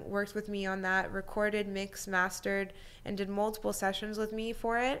worked with me on that, recorded, mixed, mastered, and did multiple sessions with me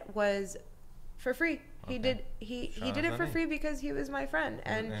for it, was for free. He did it for free because he was my friend,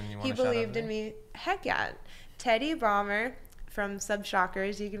 and he believed in me. Heck yeah. Teddy Bomber from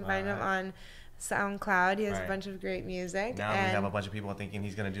Subshockers. You can find him on SoundCloud. He has a bunch of great music. Now we have a bunch of people thinking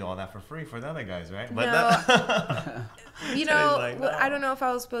he's going to do all that for free for the other guys, right? But no. You know, like, no. I don't know if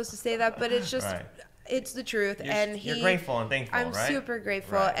I was supposed to say that, but it's just... It's the truth. You're grateful and thankful, I'm super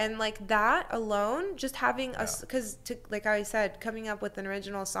grateful. And like that alone, just having us, because like I said, coming up with an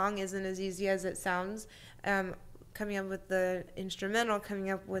original song isn't as easy as it sounds. Coming up with the instrumental, coming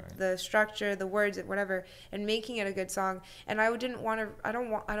up with the structure, the words, whatever, and making it a good song. And I don't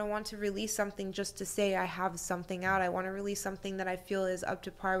want to release something just to say I have something out. I want to release something that I feel is up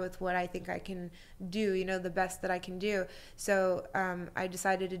to par with what I think I can do, you know, the best that I can do. So I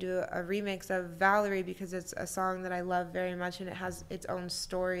decided to do a remix of Valerie because it's a song that I love very much, and it has its own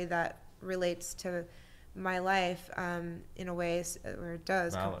story that relates to my life in a way where it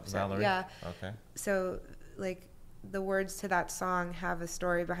does. Valerie? Yeah. Okay. So, like, the words to that song have a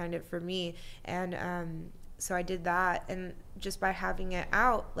story behind it for me, and so I did that, and just by having it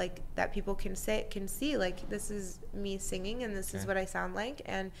out, like, that people can see, like, this is me singing, and this is what I sound like.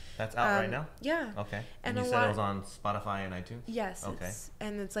 And that's out right now. Yeah. Okay. And you said it was on Spotify and iTunes. Yes. Okay.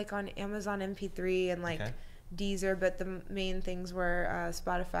 It's like on Amazon MP3 and like Deezer, but the main things were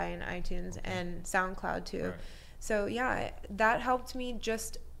Spotify and iTunes and SoundCloud too. So yeah, that helped me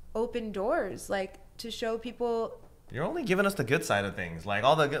just open doors, like, to show people. You're only giving us the good side of things. Like,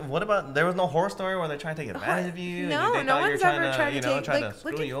 all the good. What about, there was no horror story where they're trying to take advantage of you? No, no one's ever tried to try to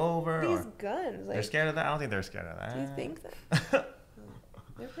screw you over. These guns. Like, they're scared of that? I don't think they're scared of that. Do you think that?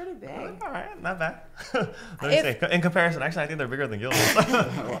 They're pretty big. All right, not bad. Let me see. In comparison, actually, I think they're bigger than Gilbert.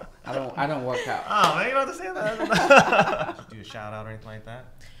 I don't work out. Oh, man, you about to say that? Did you do a shout out or anything like that?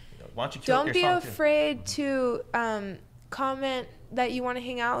 Why don't you kill Don't be afraid to comment that you want to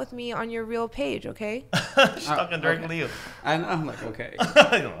hang out with me on your real page, okay? She's talking directly to you. I'm like, okay.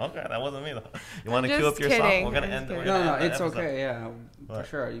 Okay, that wasn't me though. You want to queue up your song? We're gonna end. No, it's okay. Yeah, for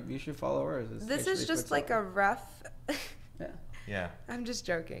sure. You should follow hers. This is just like a rough. Yeah. I'm just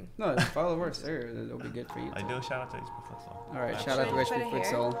joking. No, follow hers. It'll be good for you. I do shout out to HP Futsal. All right, shout out to HP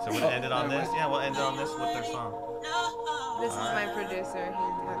Futsal. So we'll end it on this. Yeah, we'll end it on this with their song. This is my producer.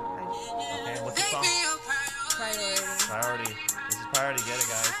 Okay, what's the song? Priority. This is Priority. Get it,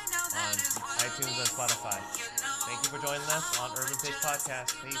 guys. On iTunes and Spotify. Thank you for joining us on Urban Pitch Podcast.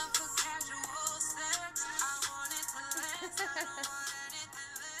 Peace.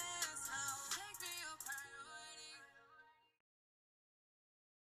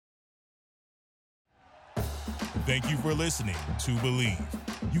 Thank you for listening to Believe.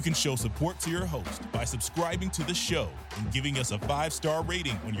 You can show support to your host by subscribing to the show and giving us a 5-star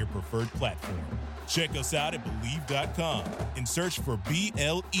rating on your preferred platform. Check us out at Believe.com and search for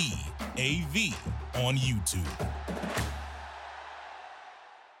BLEAV on YouTube.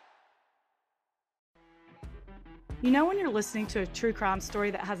 You know when you're listening to a true crime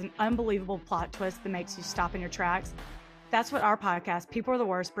story that has an unbelievable plot twist that makes you stop in your tracks? That's what our podcast, People Are the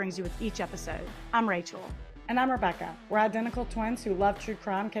Worst, brings you with each episode. I'm Rachel. And I'm Rebecca. We're identical twins who love true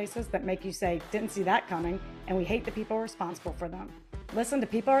crime cases that make you say, didn't see that coming, and we hate the people responsible for them. Listen to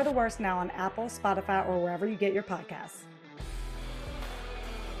People Are the Worst now on Apple, Spotify, or wherever you get your podcasts.